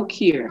been no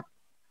cure?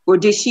 Or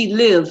did she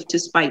live to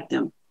spite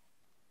them?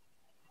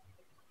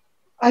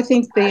 I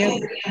think the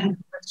answer is in your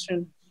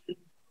question.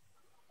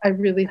 I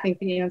really think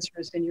the answer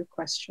is in your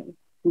question.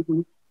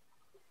 Mm-hmm.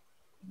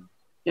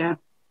 Yeah.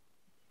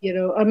 You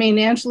know, I mean,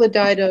 Angela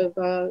died of,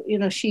 you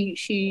know,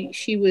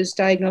 she was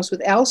diagnosed with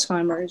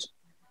Alzheimer's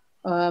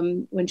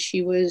when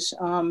she was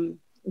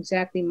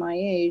exactly my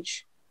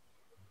age.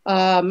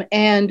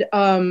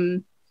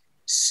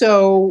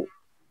 So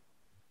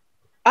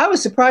I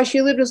was surprised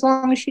she lived as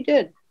long as she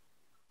did,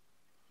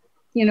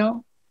 you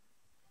know,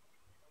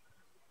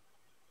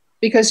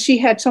 because she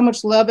had so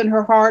much love in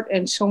her heart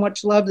and so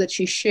much love that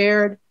she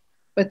shared.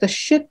 But the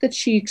shit that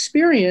she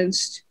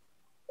experienced,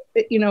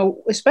 you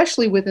know,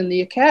 especially within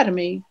the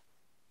academy,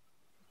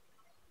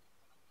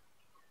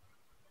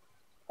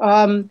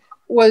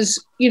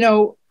 was, you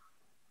know,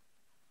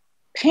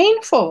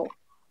 painful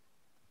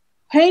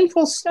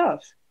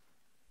stuff.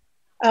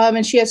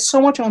 And she had so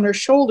much on her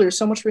shoulders,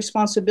 so much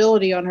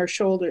responsibility on her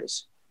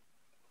shoulders.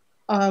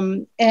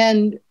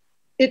 And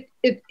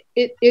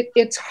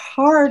it's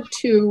hard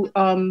to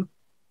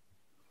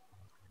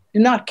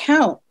not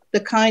count the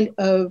kind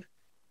of,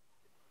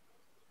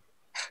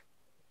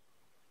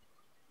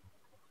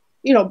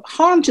 you know,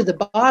 harm to the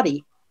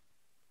body,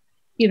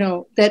 you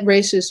know, that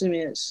racism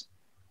is.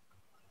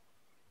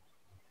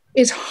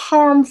 It's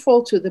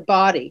harmful to the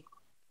body,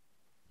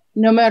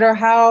 no matter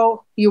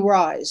how you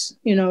rise,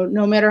 you know,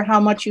 no matter how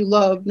much you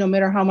love, no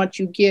matter how much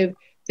you give,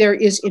 there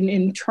is an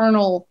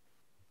internal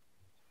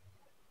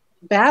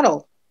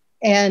battle.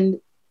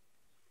 And,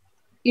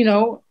 you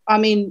know, I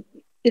mean,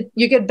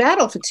 you get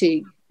battle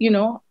fatigue, you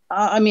know.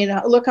 I mean,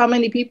 look how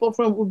many people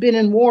who've been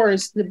in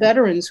wars, the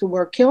veterans who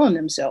are killing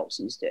themselves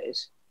these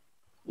days.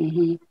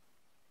 Mm-hmm.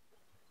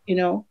 You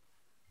know,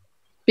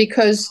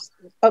 because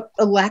of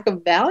a lack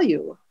of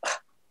value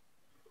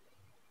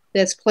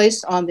that's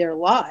placed on their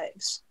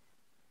lives,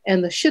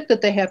 and the shit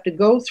that they have to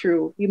go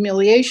through,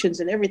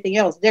 humiliations and everything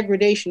else,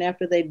 degradation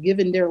after they've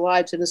given their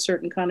lives in a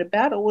certain kind of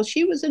battle. Well,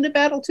 she was in a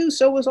battle too.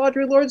 So was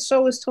Audre Lorde.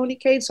 So was Toni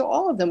Cade. So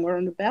all of them were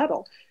in a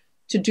battle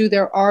to do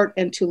their art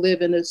and to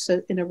live in a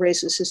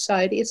racist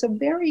society. It's a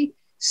very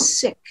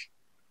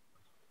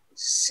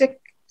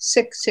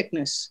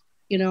sickness,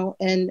 you know.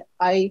 And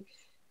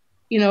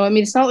you know, I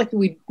mean, it's not like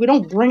we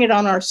don't bring it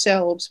on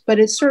ourselves, but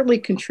it certainly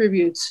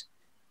contributes,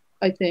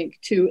 I think,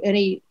 to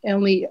any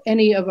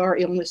of our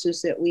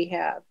illnesses that we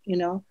have, you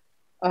know.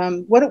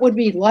 What it would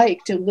be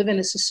like to live in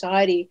a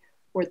society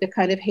where the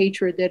kind of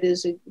hatred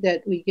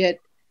that we get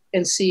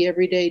and see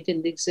every day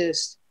didn't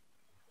exist.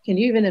 Can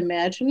you even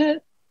imagine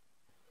it?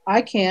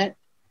 I can't.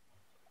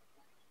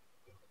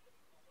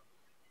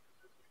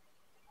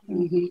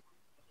 Mm-hmm.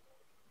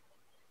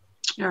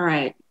 All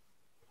right.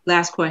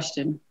 Last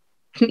question.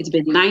 It's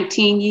been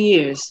 19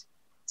 years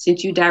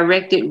since you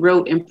directed,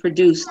 wrote, and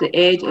produced The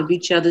Edge of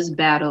Each Other's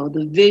Battle,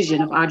 the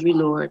vision of Audre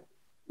Lorde.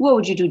 What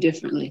would you do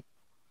differently?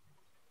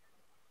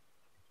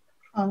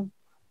 Oh,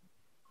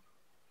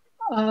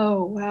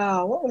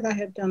 wow. What would I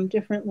have done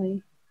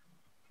differently?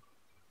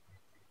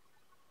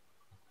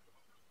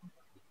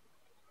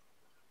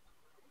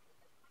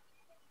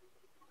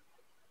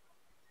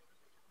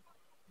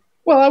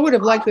 Well, I would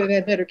have liked to have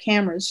had better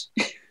cameras.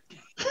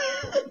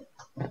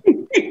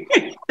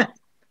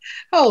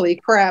 Holy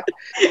crap.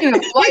 You know,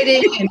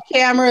 lighting and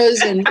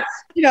cameras, and,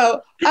 you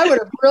know, I would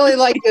have really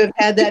liked to have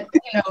had that,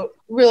 you know,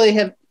 really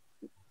have,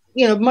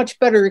 you know, much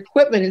better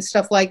equipment and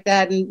stuff like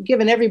that, and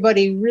given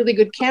everybody really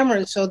good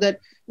cameras so that,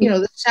 you know,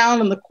 the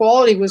sound and the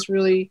quality was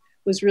really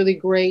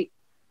great.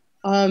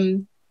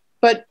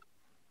 But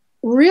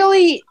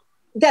really,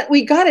 that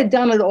we got it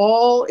done at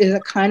all is a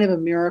kind of a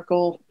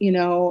miracle, you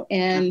know,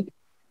 and,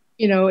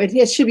 you know,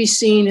 it should be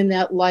seen in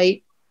that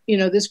light. You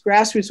know, this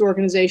grassroots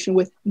organization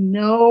with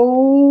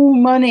no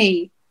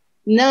money,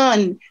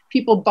 none,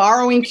 people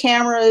borrowing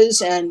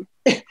cameras and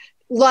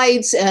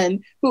lights,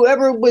 and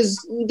whoever was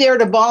there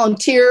to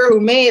volunteer,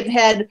 who may have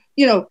had,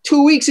 you know,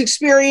 2 weeks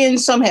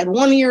experience, some had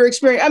 1 year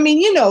experience. I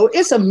mean, you know,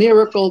 it's a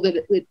miracle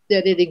that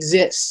it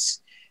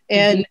exists.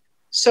 And mm-hmm.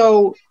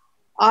 So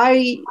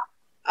I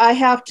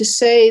have to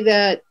say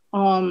that,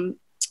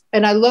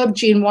 and I love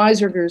Jean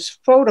Weisinger's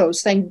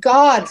photos. Thank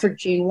God for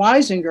Jean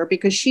Weisinger,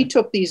 because she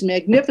took these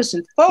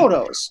magnificent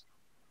photos.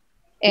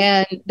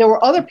 And there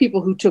were other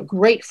people who took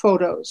great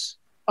photos.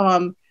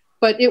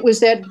 But it was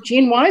that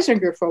Jean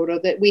Weisinger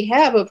photo that we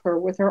have of her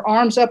with her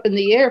arms up in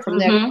the air from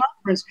mm-hmm. that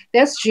conference.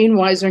 That's Jean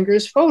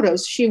Weisinger's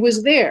photos. She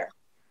was there.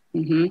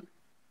 Mm-hmm.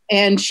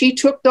 And she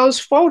took those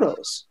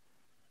photos.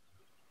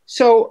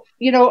 So,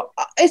 you know,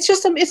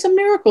 it's a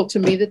miracle to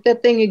me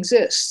that thing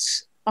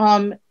exists.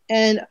 And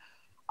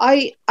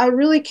I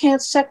really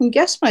can't second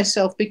guess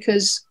myself,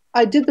 because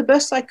I did the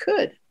best I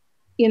could,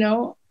 you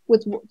know,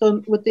 with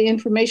the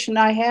information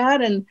I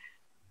had, and,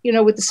 you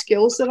know, with the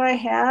skills that I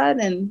had,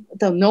 and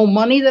the no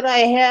money that I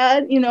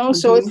had, you know. Mm-hmm.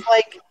 So it's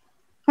like,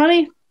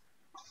 honey,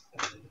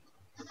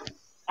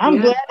 I'm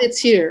glad it's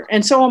here.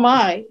 And so am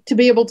I, to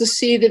be able to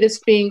see that it's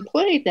being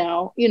played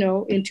now, you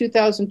know, in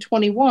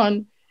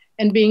 2021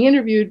 and being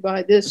interviewed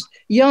by this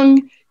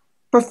young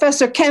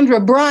Professor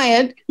Kendra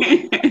Bryant,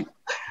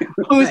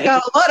 who's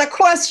got a lot of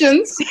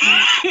questions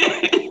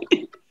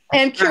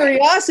and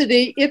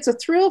curiosity. It's a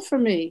thrill for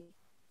me.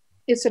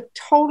 It's a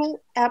total,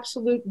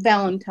 absolute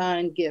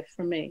Valentine gift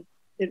for me.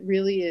 It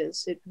really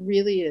is. It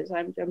really is.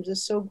 I'm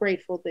just so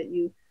grateful that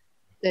you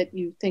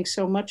think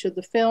so much of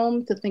the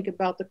film, to think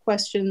about the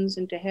questions,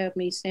 and to have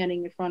me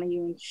standing in front of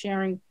you and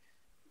sharing,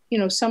 you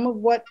know, some of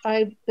what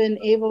I've been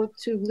able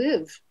to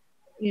live,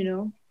 you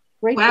know.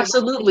 Well,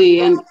 absolutely.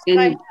 And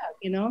have,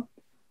 you know.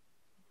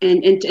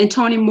 And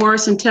Toni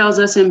Morrison tells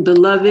us in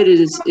Beloved, it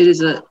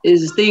is a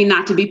thing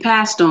not to be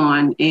passed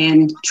on.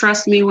 And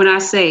trust me when I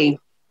say,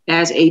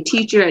 as a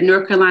teacher at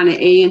North Carolina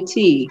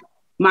A&T,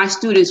 my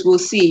students will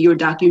see your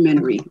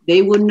documentary.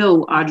 They will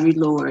know Audre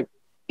Lorde.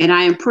 And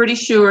I am pretty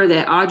sure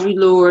that Audre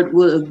Lorde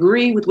will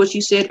agree with what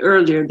you said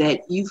earlier,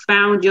 that you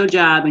found your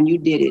job and you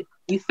did it.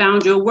 You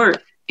found your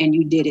work and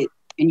you did it,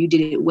 and you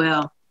did it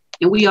well.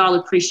 And we all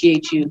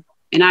appreciate you,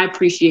 and I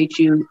appreciate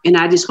you. And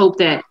I just hope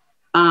that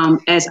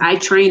as I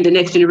train the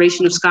next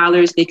generation of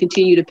scholars, they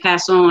continue to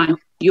pass on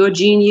your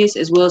genius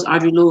as well as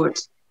Audre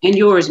Lorde's and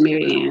yours,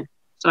 Marianne.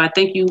 So I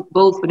thank you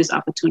both for this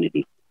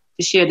opportunity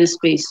to share this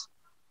space.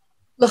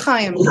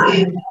 L'chaim.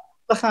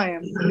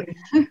 L'chaim.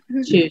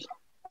 Cheers.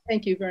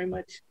 Thank you very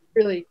much.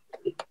 Really.